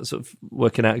without sort of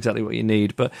working out exactly what you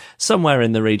need, but somewhere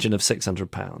in the region of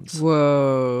 £600.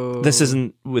 Whoa! This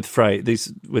isn't with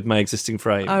these with my existing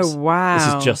frames. Oh wow!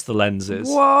 This is just the lenses.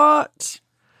 What?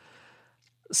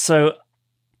 So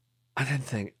I don't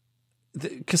think,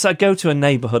 because I go to a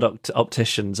neighbourhood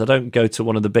opticians. I don't go to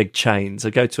one of the big chains. I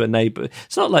go to a neighbour.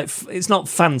 It's not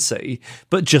fancy,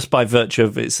 but just by virtue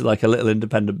of it's like a little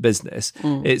independent business,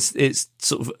 it's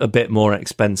sort of a bit more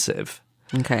expensive.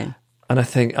 Okay. And I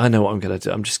think I know what I'm going to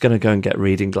do. I'm just going to go and get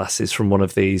reading glasses from one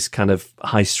of these kind of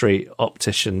high street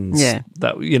opticians. Yeah.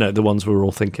 That, the ones we're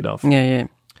all thinking of. Yeah, yeah.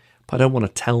 But I don't want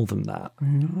to tell them that.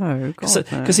 No,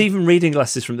 because even reading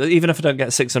glasses even if I don't get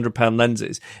 £600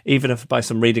 lenses, even if I buy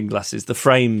some reading glasses, the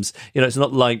frames, it's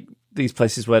not like these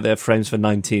places where they're frames for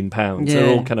 £19. Yeah.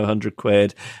 They're all kind of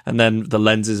 £100, and then the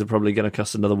lenses are probably going to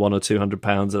cost another £100 or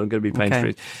 £200 that I'm going to be paying for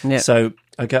it. Yeah. So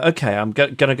I go, okay, I'm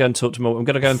going to go and talk to I'm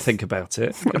going to go and think about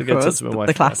it. I'm going to go and talk to my wife.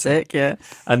 The classic, yeah.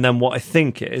 And then what I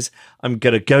think is I'm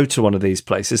going to go to one of these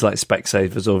places like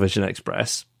Specsavers or Vision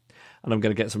Express, and I'm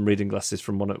going to get some reading glasses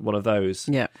from one of those.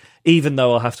 Yeah. Even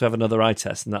though I'll have to have another eye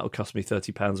test, and that'll cost me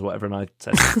 £30 or whatever an eye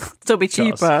test. Still be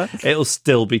cheaper. It'll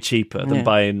still be cheaper than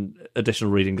buying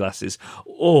additional reading glasses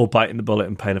or biting the bullet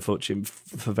and paying a fortune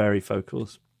for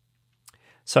varifocals.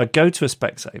 So I go to a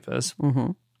Specsavers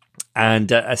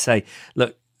and I say,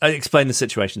 look, I explain the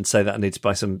situation, say that I need to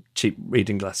buy some cheap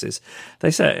reading glasses. They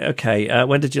say, okay,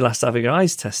 when did you last have your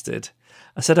eyes tested?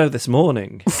 I said, this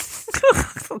morning.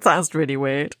 That sounds really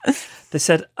weird. They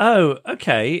said, oh,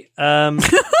 okay.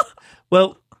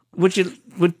 Well, we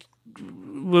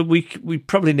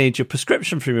probably need your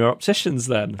prescription from your opticians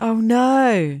then. Oh,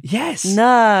 no. Yes.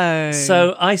 No.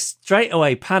 So I straight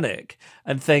away panic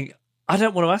and think, I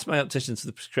don't want to ask my opticians for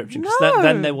the prescription, because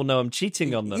then they will know I'm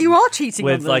cheating on them. You are cheating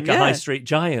on them, with like a high street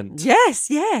giant. Yes,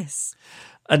 yes.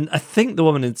 And I think the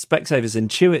woman in Specsavers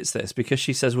intuits this, because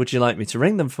she says, would you like me to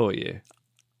ring them for you?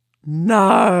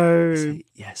 No. I say,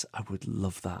 yes, I would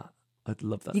love that. I'd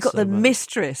love that. You got so the much.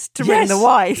 mistress to ring the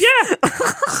wife. Yeah.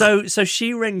 So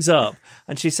she rings up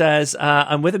and she says,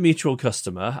 I'm with a mutual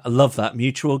customer. I love that.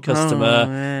 Mutual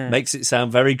customer. Makes it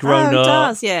sound very grown up. It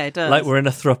does. Yeah, it does. Like we're in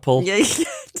a throuple. Yeah, it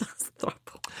does.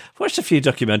 Throuple. I've watched a few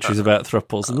documentaries about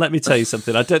throuples, and let me tell you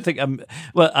something. I don't think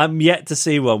I'm yet to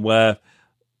see one where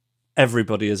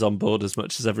everybody is on board as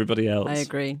much as everybody else. I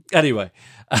agree. Anyway.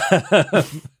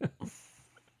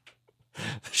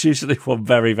 There's usually one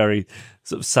very, very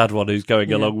sort of sad one who's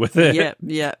going along with it.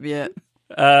 Yeah.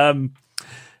 Where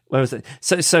was it?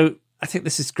 So I think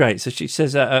this is great. So she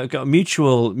says, I've got a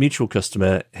mutual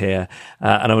customer here,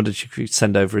 and I wondered if she could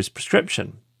send over his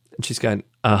prescription. And she's going,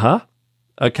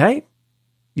 okay,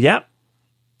 yeah.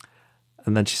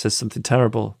 And then she says something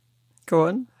terrible. Go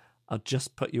on. I'll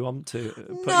just put you on to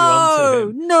him.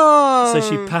 No. So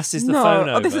she passes the phone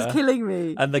over. Oh, this is killing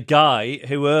me. And the guy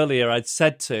who earlier I'd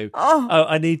said to,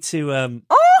 I need to I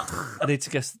need to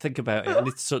just think about it. I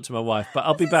need to talk to my wife, but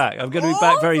I'll be back. I'm going to be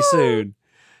back very soon.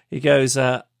 He goes,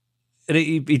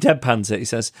 he deadpans it. He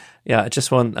says, "Yeah, I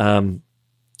just want,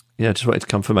 just wanted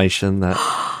confirmation that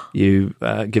you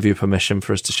give you permission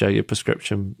for us to share your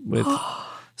prescription with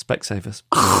Specsavers."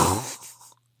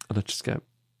 And I just go,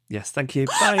 "Yes, thank you.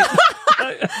 Bye."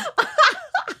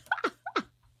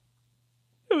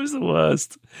 It was the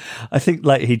worst. I think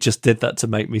he just did that to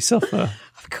make me suffer.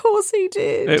 Of course he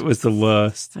did. It was the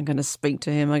worst. I'm going to speak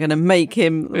to him. I'm going to make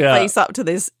him face up to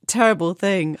this terrible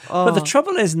thing. Oh. But the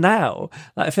trouble is now,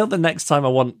 I feel the next time I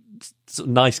want sort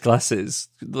of nice glasses,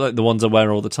 like the ones I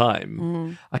wear all the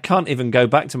time, I can't even go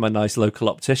back to my nice local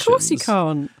opticians. Of course you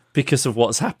can't. Because of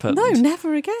what's happened. No,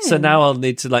 never again. So now I'll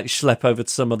need to schlep over to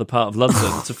some other part of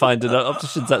London to find an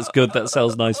optician that's good, that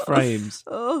sells nice frames.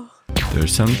 There are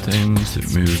some things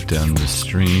that move down the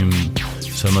stream.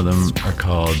 Some of them are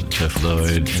called Jeff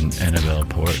Lloyd and Annabelle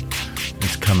Port.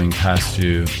 It's coming past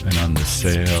you, and on the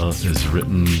sail is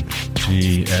written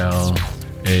GLAP,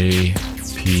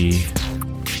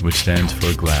 which stands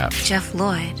for GLAP. Jeff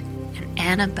Lloyd and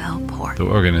Annabelle Port. The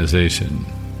organization.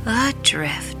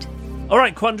 Adrift. All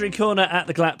right, Quandary Corner at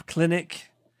the GLAP Clinic.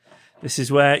 This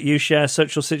is where you share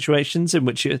social situations in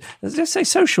which you... Let's just say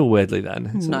social weirdly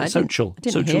then. No, I social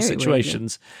didn't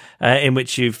situations in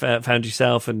which you've found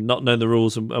yourself and not known the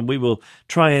rules, and we will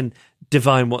try and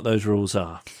divine what those rules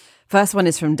are. First one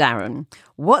is from Darren.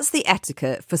 What's the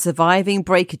etiquette for surviving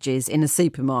breakages in a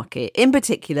supermarket, in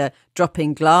particular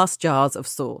dropping glass jars of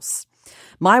sauce?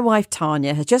 My wife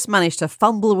Tanya has just managed to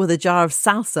fumble with a jar of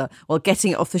salsa while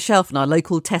getting it off the shelf in our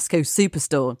local Tesco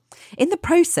superstore. In the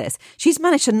process, she's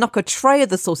managed to knock a tray of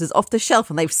the sauces off the shelf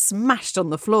and they've smashed on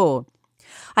the floor.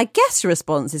 I guess your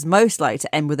response is most likely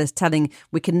to end with us telling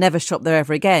we can never shop there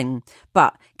ever again.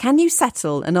 But can you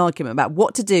settle an argument about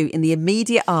what to do in the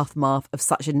immediate aftermath of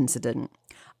such an incident?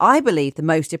 I believe the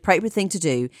most appropriate thing to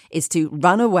do is to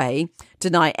run away,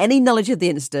 deny any knowledge of the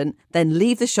incident, then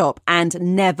leave the shop and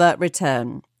never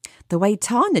return. The way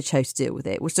Tanya chose to deal with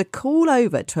it was to call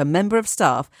over to a member of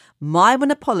staff, mime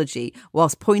an apology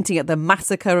whilst pointing at the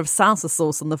massacre of salsa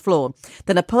sauce on the floor,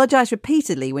 then apologise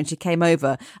repeatedly when she came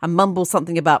over and mumble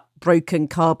something about broken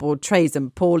cardboard trays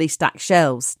and poorly stacked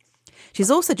shelves.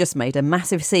 She's also just made a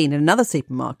massive scene in another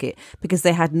supermarket because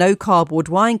they had no cardboard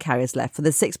wine carriers left for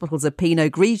the 6 bottles of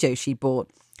Pinot Grigio she bought.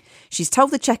 She's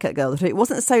told the checkout girl that if it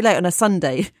wasn't so late on a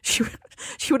Sunday, she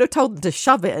would have told them to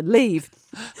shove it and leave.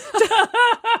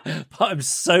 But I'm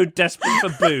so desperate for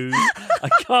booze, I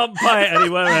can't buy it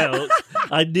anywhere else.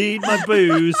 I need my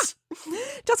booze.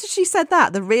 Just as she said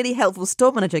that, the really helpful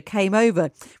store manager came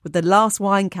over with the last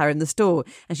wine carrier in the store,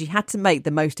 and she had to make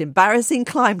the most embarrassing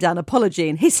climb down apology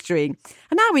in history.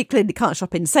 And now we clearly can't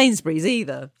shop in Sainsbury's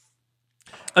either.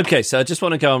 Okay, so I just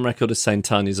want to go on record as saying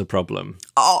Tanya's a problem.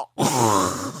 Oh.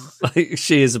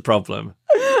 She is a problem.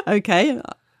 Okay.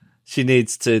 She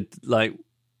needs to,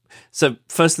 so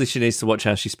firstly, she needs to watch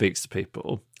how she speaks to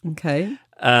people. Okay.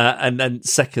 And then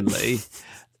secondly,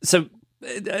 so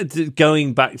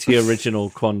going back to your original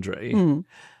quandary,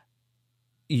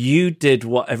 you did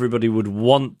what everybody would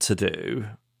want to do,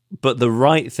 but the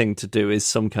right thing to do is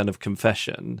some kind of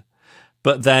confession.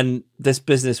 But then this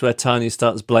business where Tanya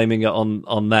starts blaming it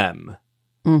on them,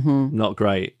 not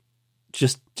great.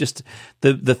 Just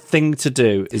the thing to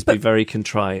do is be very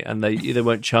contrite, and they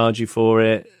won't charge you for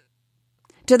it.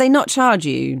 Do they not charge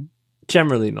you?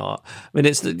 Generally not. I mean,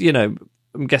 it's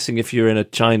I'm guessing if you're in a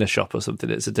China shop or something,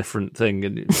 it's a different thing,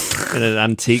 in an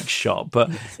antique shop.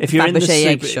 But if you're in the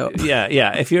egg shop,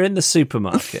 if you're in the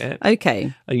supermarket,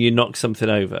 okay, and you knock something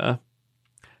over,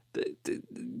 I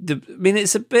mean,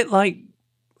 it's a bit like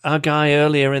our guy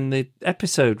earlier in the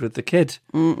episode with the kid,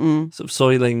 sort of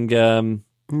soiling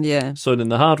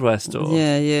the hardware store.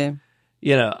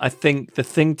 Yeah. I think the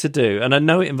thing to do, and I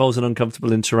know it involves an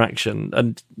uncomfortable interaction,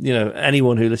 and,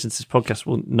 anyone who listens to this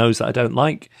podcast knows that I don't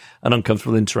like an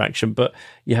uncomfortable interaction, but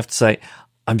you have to say,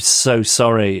 I'm so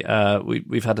sorry,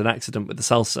 we've had an accident with the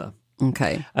salsa.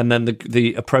 Okay. And then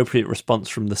the appropriate response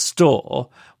from the store,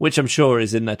 which I'm sure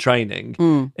is in their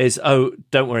training, is, oh,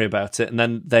 don't worry about it. And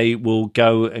then they will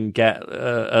go and get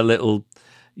a little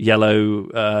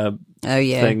yellow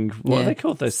thing. What are they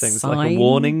called, those things? Sign? Like a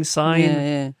warning sign?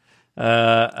 Yeah.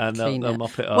 And they'll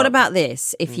mop it up. What about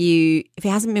this? If it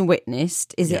hasn't been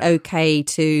witnessed, is it okay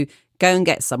to go and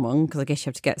get someone? Because I guess you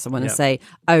have to get someone and say,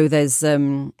 "Oh, there's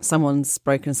someone's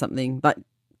broken something." Like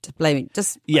to blame it.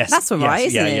 Just that's all right,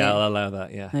 isn't it? Yeah, I'll allow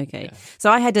that. Yeah. Okay. Yeah. So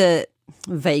I had a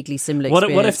vaguely similar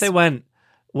experience. What if they went?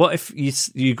 What if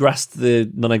you grassed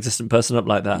the non-existent person up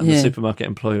like that, and the supermarket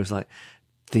employee was like,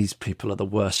 "These people are the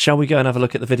worst. Shall we go and have a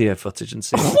look at the video footage and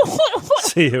see?"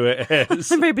 see who it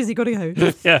is. I'm very busy, got to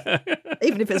go. Yeah.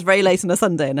 Even if it's very late on a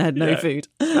Sunday and I had no food,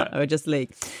 I would just leave.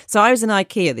 So I was in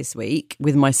IKEA this week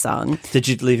with my son. Did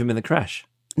you leave him in the crash?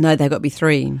 No, they've got to be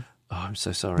 3. Oh, I'm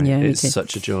so sorry. Yeah, it's me too.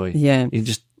 such a joy. Yeah. You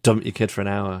just dump your kid for an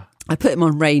hour. I put him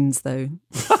on reins, though.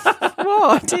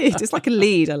 Oh, I did. It's like a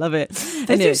lead. I love it.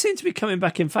 They do seem to be coming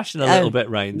back in fashion a little bit,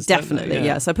 reins. Definitely,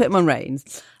 yeah. So I put him on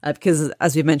reins because,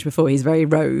 as we've mentioned before, he's very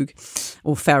rogue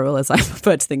or feral, as I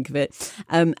prefer to think of it.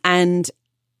 And,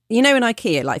 you know, in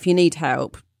IKEA, like if you need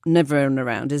help, never anyone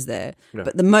around, is there? Yeah.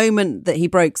 But the moment that he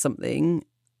broke something,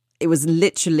 it was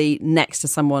literally next to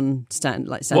someone standing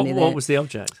there. What was the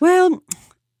object? Well,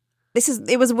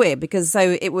 it was weird because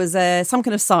it was some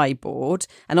kind of sideboard,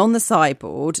 and on the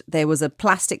sideboard there was a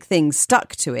plastic thing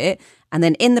stuck to it, and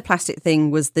then in the plastic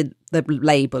thing was the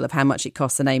label of how much it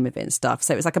cost, the name of it and stuff.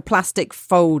 So it was like a plastic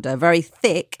folder, very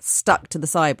thick, stuck to the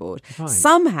sideboard. Right.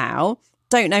 Somehow,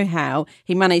 don't know how,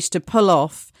 he managed to pull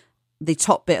off the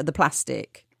top bit of the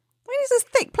plastic. I mean, it's a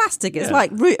thick plastic. It's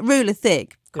like ruler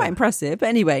thick. Quite impressive. But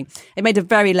anyway, it made a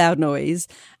very loud noise,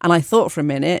 and I thought for a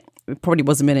minute, it probably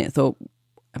was a minute, I thought,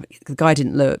 the guy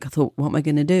didn't look. I thought, what am I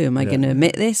going to do? Am I going to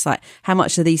admit this? Like, how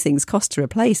much do these things cost to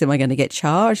replace? Am I going to get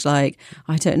charged? Like,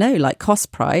 I don't know. Like,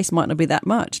 cost price might not be that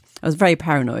much. I was very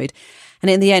paranoid.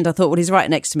 And in the end, I thought, well, he's right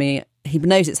next to me. He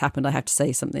knows it's happened. I have to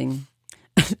say something.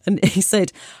 And he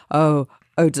said, oh,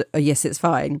 yes, it's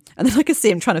fine. And then I could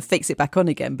see him trying to fix it back on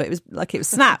again. But it was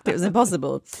snapped. It was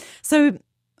impossible. So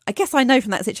I guess I know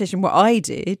from that situation what I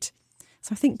did.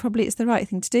 So I think probably it's the right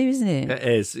thing to do, isn't it? It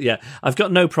is, yeah. I've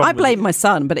got no problem. I blame my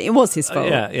son, but it was his fault.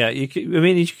 Yeah. You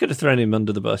could have thrown him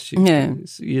under the bus.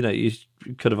 You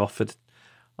could have offered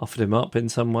him up in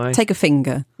some way. Take a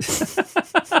finger.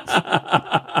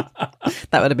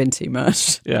 That would have been too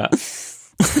much. Yeah.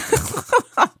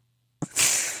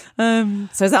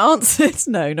 So is that answered?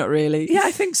 No, not really. Yeah,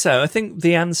 I think so. I think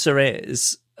the answer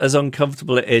is, as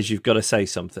uncomfortable it is, you've got to say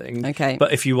something. Okay.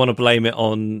 But if you want to blame it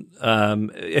on,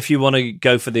 if you want to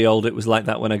go for the old, it was like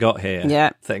that when I got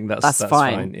here thing, that's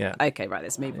fine. Yeah. Okay, right,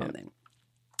 let's move on then.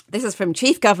 This is from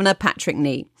Chief Governor Patrick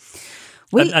Neate.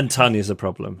 And Tanya's a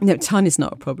problem. No, Tanya's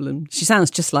not a problem. She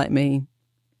sounds just like me.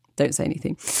 Don't say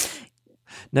anything.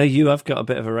 No, you have got a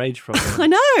bit of a rage problem.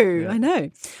 I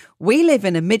know. We live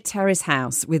in a mid-terrace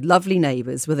house with lovely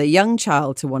neighbours with a young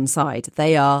child to one side.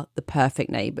 They are the perfect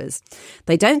neighbours.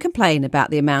 They don't complain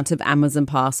about the amount of Amazon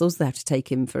parcels they have to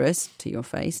take in for us, to your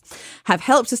face, have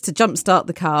helped us to jumpstart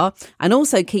the car and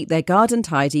also keep their garden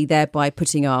tidy, thereby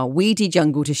putting our weedy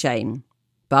jungle to shame.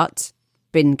 But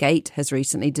Bingate has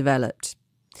recently developed.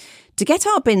 To get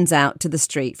our bins out to the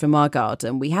street from our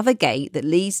garden, we have a gate that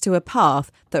leads to a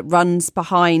path that runs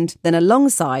behind, then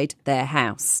alongside their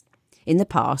house. In the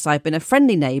past, I've been a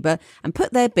friendly neighbour and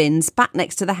put their bins back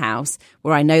next to the house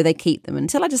where I know they keep them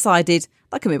until I decided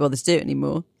I couldn't be bothered to do it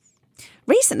anymore.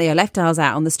 Recently, I left ours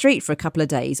out on the street for a couple of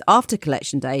days after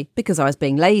collection day because I was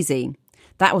being lazy.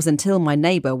 That was until my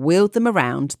neighbour wheeled them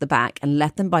around the back and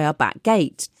left them by our back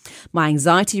gate. My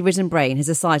anxiety-ridden brain has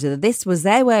decided that this was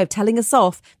their way of telling us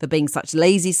off for being such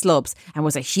lazy slobs and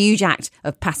was a huge act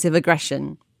of passive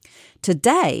aggression.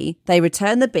 Today, they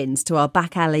returned the bins to our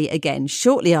back alley again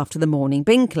shortly after the morning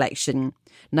bin collection.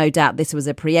 No doubt this was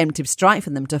a preemptive strike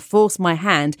for them to force my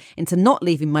hand into not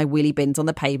leaving my wheelie bins on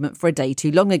the pavement for a day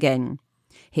too long again.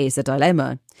 Here's the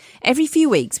dilemma. Every few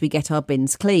weeks we get our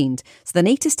bins cleaned, so they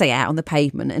need to stay out on the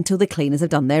pavement until the cleaners have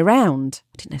done their round.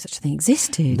 I didn't know such a thing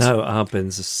existed. No, our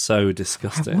bins are so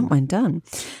disgusting. I want mine done.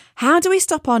 How do we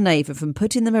stop our neighbour from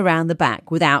putting them around the back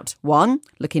without, 1,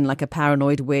 looking like a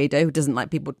paranoid weirdo who doesn't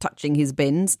like people touching his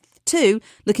bins, 2,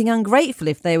 looking ungrateful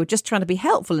if they were just trying to be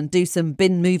helpful and do some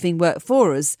bin moving work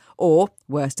for us, or,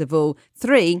 worst of all,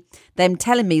 3, them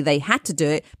telling me they had to do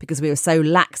it because we were so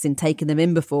lax in taking them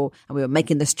in before and we were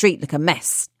making the street look a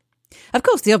mess. Of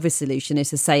course, the obvious solution is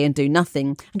to say and do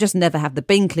nothing and just never have the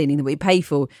bin cleaning that we pay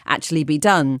for actually be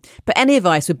done, but any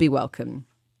advice would be welcome.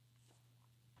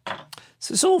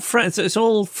 So it's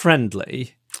all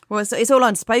friendly. Well, it's all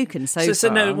unspoken so far.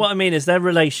 No, what I mean is their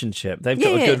relationship. They've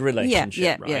got a good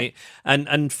relationship, right? Yeah.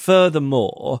 And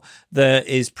furthermore, there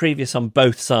is previous on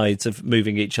both sides of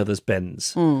moving each other's bins.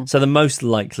 So the most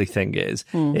likely thing is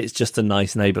it's just a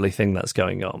nice neighbourly thing that's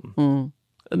going on.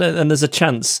 And there's a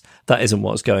chance that isn't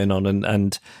what's going on.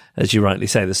 And as you rightly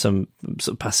say, there's some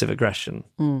sort of passive aggression.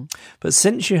 But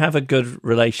since you have a good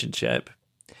relationship,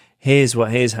 here's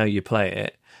how you play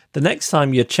it. The next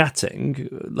time you're chatting,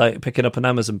 like picking up an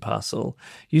Amazon parcel,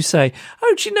 you say,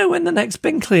 "Oh, do you know when the next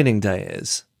bin cleaning day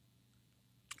is?"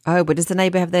 Oh, but does the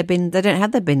neighbour have their bin? They don't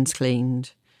have their bins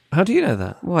cleaned. How do you know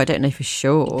that? Well, I don't know for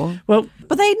sure. Well,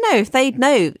 But they'd know if they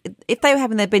were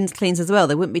having their bins cleaned as well,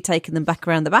 they wouldn't be taking them back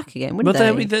around the back again, would they?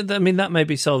 I mean, that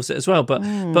maybe solves it as well. But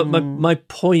my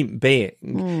point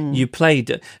being, you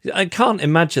played. I can't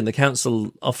imagine the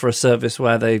council offer a service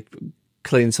where they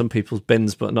clean some people's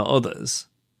bins but not others.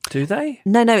 Do they?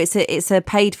 No, it's a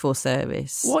paid for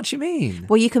service. What do you mean?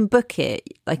 Well, you can book it.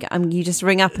 Like you just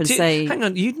ring up and say. Hang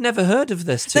on, you'd never heard of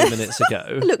this 2 minutes ago.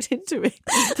 I looked into it.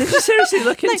 Did you seriously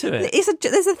look into it?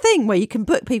 There's a thing where you can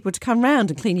book people to come round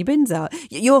and clean your bins out.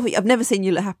 I've never seen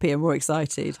you look happier and more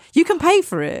excited. You can pay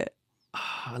for it.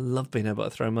 I love being able to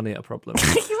throw money at a problem.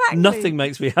 Exactly. Nothing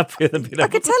makes me happier than being able to I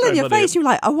could tell throw in your money face. at- You're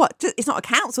like, oh, what? It's not a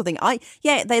council thing.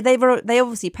 They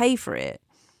obviously pay for it.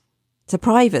 It's a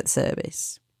private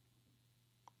service.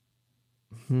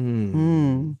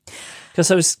 Because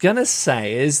I was going to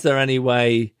say, is there any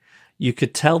way you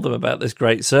could tell them about this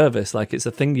great service? Like it's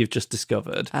a thing you've just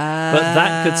discovered. But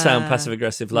that could sound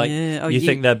passive-aggressive. Like you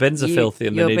think their bins are filthy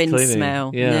and they need bins cleaning.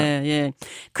 Smell. Yeah. Yeah.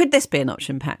 Could this be an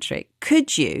option, Patrick?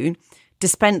 Could you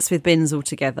dispense with bins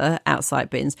altogether, outside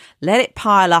bins, let it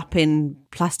pile up in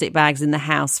plastic bags in the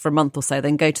house for a month or so,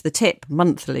 then go to the tip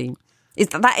monthly?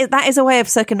 That is a way of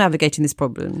circumnavigating this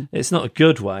problem. It's not a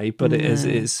good way, but it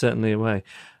is certainly a way.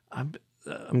 I'm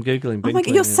Googling bin Oh my God,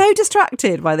 cleaning. you're so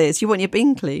distracted by this. You want your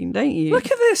bin clean, don't you? Look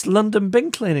at this, London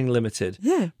Bin Cleaning Limited.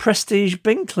 Yeah. Prestige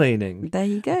Bin Cleaning. There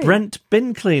you go. Brent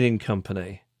Bin Cleaning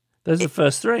Company. Those are the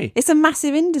first three. It's a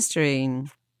massive industry.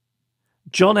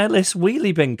 John Ellis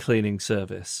Wheelie Bin Cleaning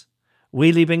Service.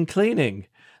 Wheelie Bin Cleaning.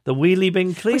 The Wheelie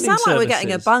Bin Cleaning We sound like we're Services.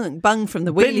 getting a bung from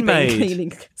the Wheelie Bin Maid.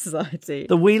 Cleaning Society.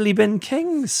 The Wheelie Bin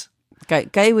Kings. Go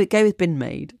with Bin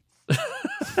Maid.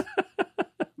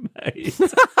 Mate.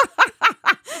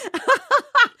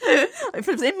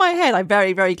 In my head, I'm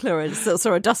very, very clear. I just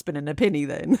saw a dustbin and a penny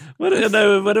then. When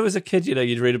I was a kid,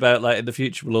 you'd read about like in the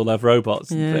future we'll all have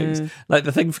robots and things. Like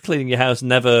the thing for cleaning your house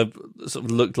never sort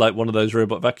of looked like one of those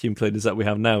robot vacuum cleaners that we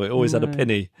have now. It always had a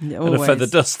penny and a feather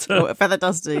duster. Oh, a feather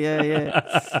duster,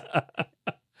 yeah.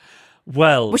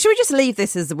 Well, Should we just leave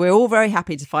this as we're all very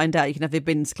happy to find out you can have your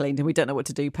bins cleaned and we don't know what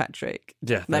to do, Patrick?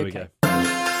 yeah, there we go.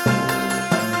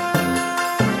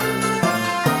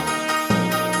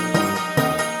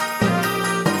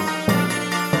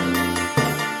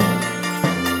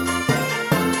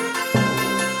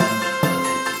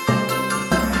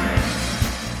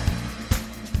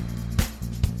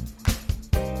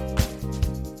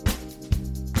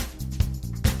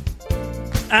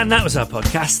 And that was our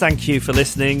podcast. Thank you for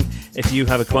listening. If you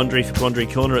have a quandary for Quandary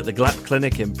Corner at the GLAP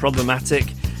Clinic in Problematic,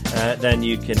 then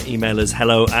you can email us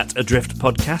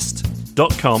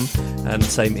hello@adriftpodcast.com, and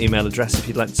same email address if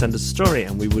you'd like to send us a story,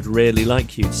 and we would really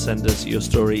like you to send us your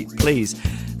story, please.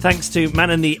 Thanks to Man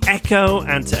in the Echo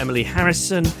and to Emily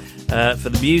Harrison for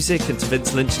the music, and to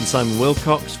Vince Lynch and Simon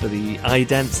Wilcox for the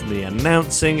idents and the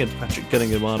announcing, and to Patrick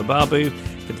Gunning and Wada Babu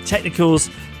for the technicals,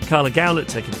 Carla Gowlett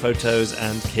taking photos,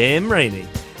 and Kim Rainey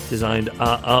designed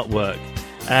our artwork.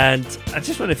 And I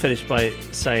just want to finish by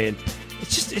saying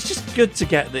it's just good to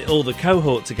get all the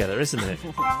cohort together, isn't it?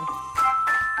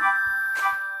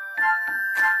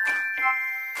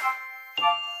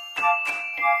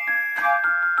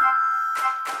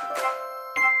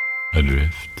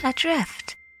 Adrift.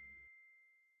 Adrift.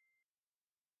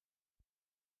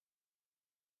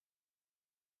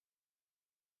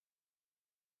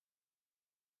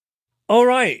 All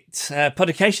right,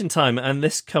 publication time, and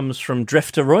this comes from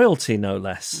Drifter Royalty, no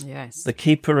less. Yes. The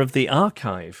keeper of the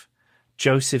archive,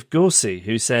 Joseph Gorsey,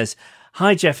 who says,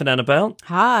 "Hi, Jeff and Annabelle.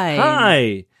 Hi.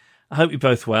 Hi. I hope you're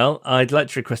both well. I'd like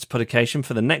to request a publication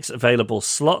for the next available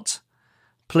slot,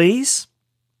 please.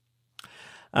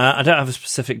 I don't have a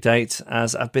specific date,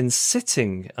 as I've been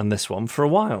sitting on this one for a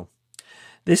while.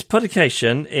 This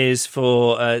publication is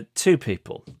for two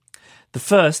people. The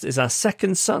first is our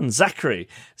second son, Zachary.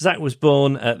 Zach was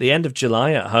born at the end of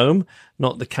July at home,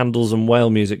 not the candles and whale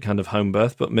music kind of home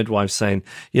birth, but midwife saying,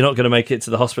 you're not going to make it to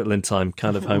the hospital in time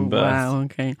kind of home birth. Wow,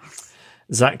 okay.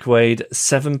 Zach weighed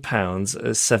 7 pounds,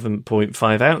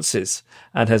 7.5 ounces,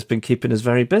 and has been keeping us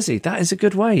very busy. That is a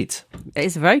good weight.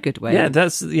 It's a very good way. Yeah,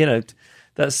 that's,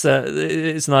 that's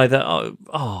it's neither,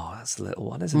 that's a little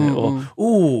one, isn't it?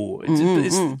 Or,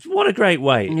 it's what a great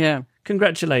weight. Yeah.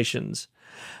 Congratulations.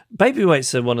 Baby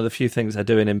weights are one of the few things I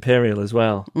do in Imperial as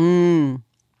well. I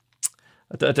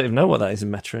don't even know what that is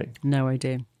in metric. No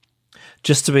idea.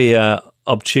 Just to be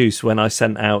obtuse, when I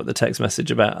sent out the text message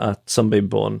about our son being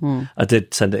born, I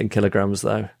did send it in kilograms,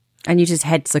 though. And you just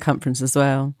head circumference as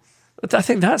well. I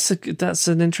think that's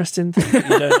an interesting thing that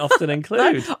you don't often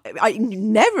include. It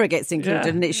never gets included,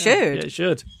 and it should. Yeah, it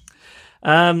should.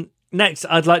 Next,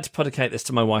 I'd like to podicate this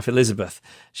to my wife, Elizabeth.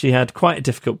 She had quite a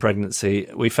difficult pregnancy.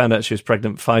 We found out she was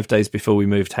pregnant 5 days before we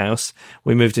moved house.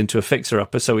 We moved into a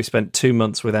fixer-upper, so we spent 2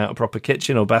 months without a proper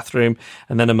kitchen or bathroom,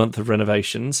 and then a month of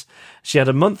renovations. She had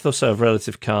a month or so of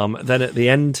relative calm. Then at the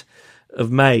end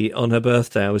of May, on her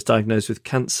birthday, I was diagnosed with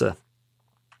cancer.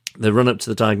 The run-up to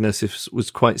the diagnosis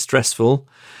was quite stressful,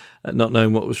 not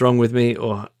knowing what was wrong with me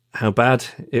or how bad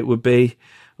it would be,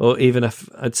 or even if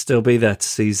I'd still be there to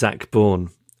see Zach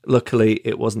born. Luckily,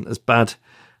 it wasn't as bad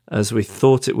as we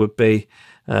thought it would be,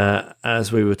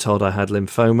 as we were told I had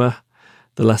lymphoma.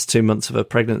 The last 2 months of her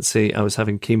pregnancy, I was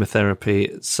having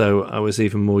chemotherapy, so I was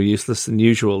even more useless than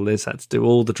usual. Liz had to do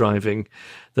all the driving,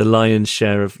 the lion's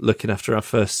share of looking after our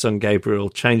first son, Gabriel,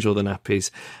 change all the nappies,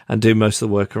 and do most of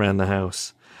the work around the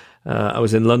house. I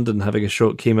was in London having a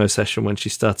short chemo session when she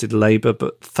started labour,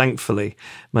 but thankfully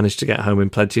managed to get home in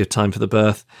plenty of time for the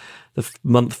birth. The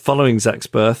month following Zach's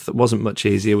birth wasn't much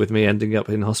easier, with me ending up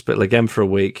in hospital again for a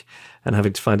week and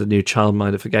having to find a new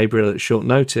childminder for Gabriel at short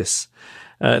notice.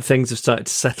 Things have started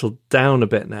to settle down a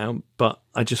bit now, but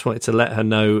I just wanted to let her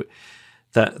know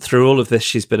that through all of this,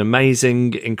 she's been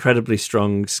amazing, incredibly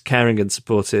strong, caring and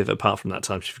supportive. Apart from that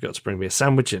time, she forgot to bring me a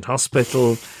sandwich in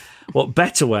hospital. What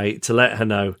better way to let her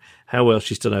know how well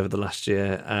she's done over the last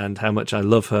year and how much I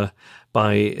love her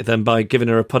than by giving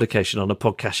her a podication on a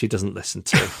podcast she doesn't listen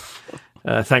to.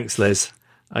 Thanks, Liz.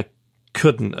 I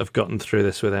couldn't have gotten through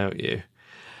this without you.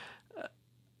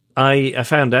 I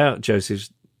found out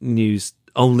Joseph's news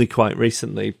only quite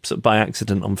recently, sort of by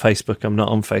accident on Facebook. I'm not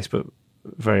on Facebook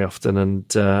very often,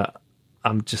 and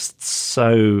I'm just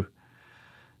so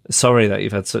sorry that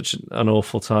you've had such an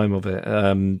awful time of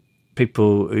it.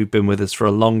 People who've been with us for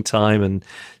a long time, and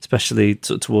especially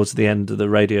towards the end of the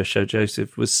radio show,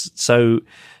 Joseph was so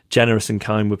generous and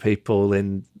kind with people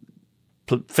in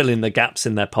filling the gaps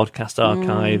in their podcast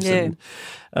archives.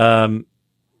 And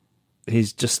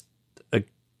he's just a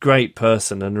great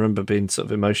person. And I remember being sort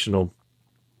of emotional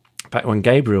back when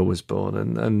Gabriel was born.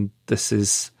 And this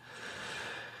is,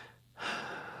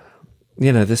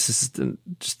 this is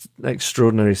just an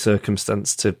extraordinary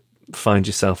circumstance to find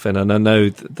yourself in. And I know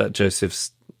that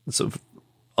Joseph's sort of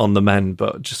on the mend,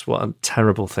 but just what a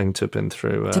terrible thing to have been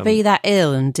through. To be that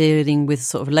ill and dealing with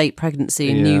sort of late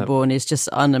pregnancy and newborn is just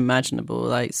unimaginable.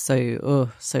 Like, so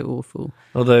awful.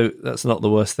 Although that's not the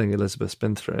worst thing Elizabeth's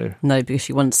been through. No, because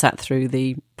she once sat through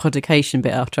the podication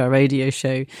bit after our radio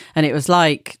show, and it was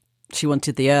like she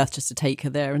wanted the earth just to take her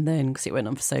there and then, because it went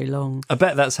on for so long. I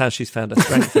bet that's how she's found her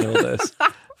strength in all this.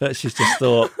 But she's just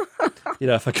thought,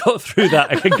 if I got through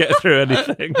that, I can get through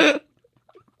anything.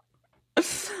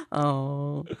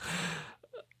 Oh,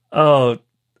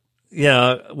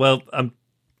 yeah. Well, I'm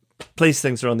pleased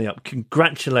things are on the up.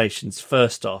 Congratulations,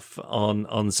 first off,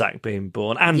 on Zach being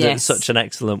born, and at such an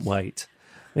excellent weight.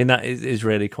 I mean, that is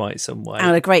really quite some weight.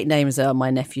 And a great name as well.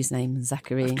 My nephew's name is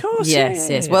Zachary. Of course,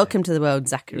 yes. Welcome to the world,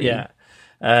 Zachary. Yeah,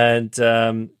 and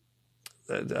I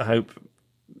hope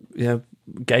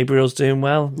Gabriel's doing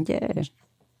well. Yeah.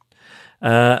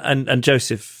 And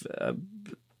Joseph,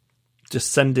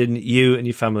 just sending you and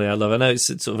your family our love. I know it's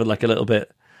sort of like a little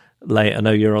bit late. I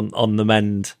know you're on the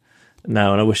mend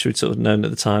now, and I wish we'd sort of known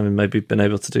at the time and maybe been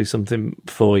able to do something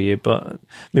for you. But I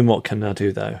mean, what can I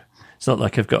do though? It's not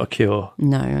like I've got a cure.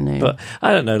 No, I know. But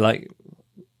I don't know, like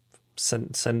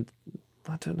send.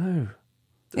 I don't know.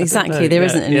 Exactly, there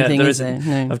isn't anything, is there?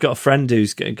 No. I've got a friend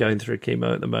who's going through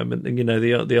chemo at the moment, and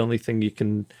the only thing you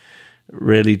can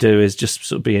really do is just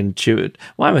sort of be intuitive.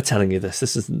 Why am I telling you this?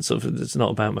 This isn't it's not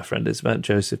about my friend, it's about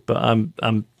Joseph. But I'm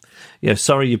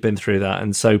sorry you've been through that,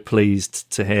 and so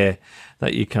pleased to hear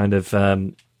that you kind of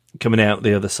coming out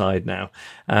the other side now.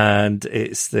 And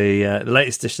it's the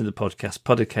latest edition of the podcast,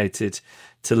 podicated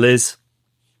to Liz.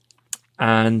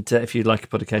 And if you'd like a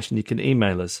podication, you can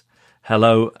email us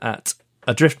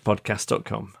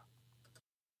hello@adriftpodcast.com.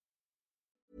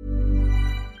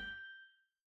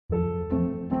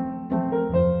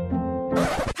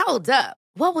 Hold up.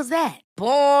 What was that?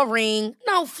 Boring.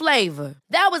 No flavor.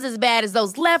 That was as bad as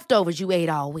those leftovers you ate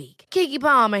all week. Keke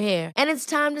Palmer here. And it's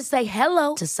time to say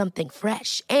hello to something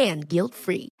fresh and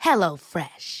guilt-free. Hello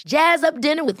Fresh. Jazz up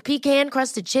dinner with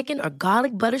pecan-crusted chicken or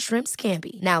garlic butter shrimp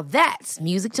scampi. Now that's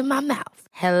music to my mouth.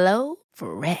 Hello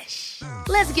Fresh.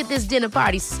 Let's get this dinner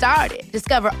party started.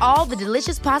 Discover all the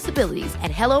delicious possibilities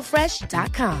at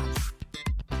hellofresh.com.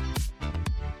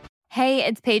 Hey,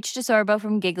 it's Paige DeSorbo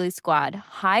from Giggly Squad.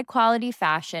 High quality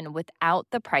fashion without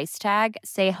the price tag.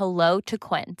 Say hello to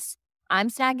Quince. I'm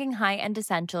snagging high-end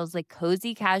essentials like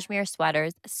cozy cashmere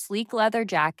sweaters, sleek leather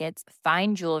jackets,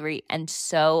 fine jewelry, and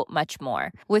so much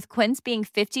more. With Quince being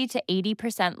 50 to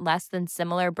 80% less than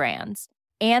similar brands.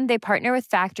 And they partner with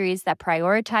factories that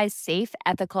prioritize safe,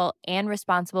 ethical, and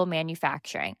responsible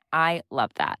manufacturing. I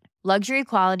love that. Luxury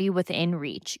quality within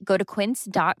reach. Go to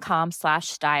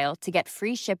quince.com/style to get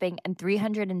free shipping and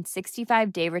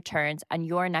 365-day returns on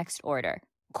your next order.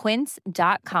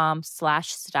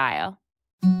 Quince.com/style.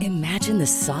 Imagine the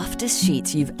softest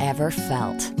sheets you've ever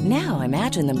felt. Now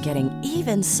imagine them getting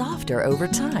even softer over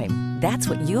time. That's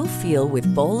what you'll feel with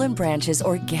Boll & Branch's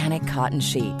organic cotton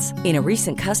sheets. In a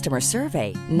recent customer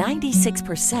survey,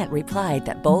 96% replied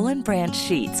that Boll & Branch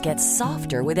sheets get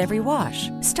softer with every wash.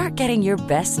 Start getting your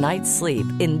best night's sleep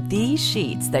in these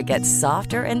sheets that get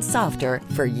softer and softer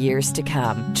for years to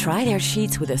come. Try their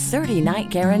sheets with a 30-night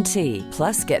guarantee.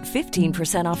 Plus, get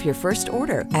 15% off your first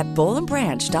order at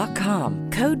bollandbranch.com.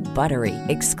 Code BUTTERY.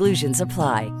 Exclusions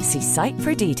apply. See site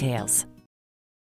for details.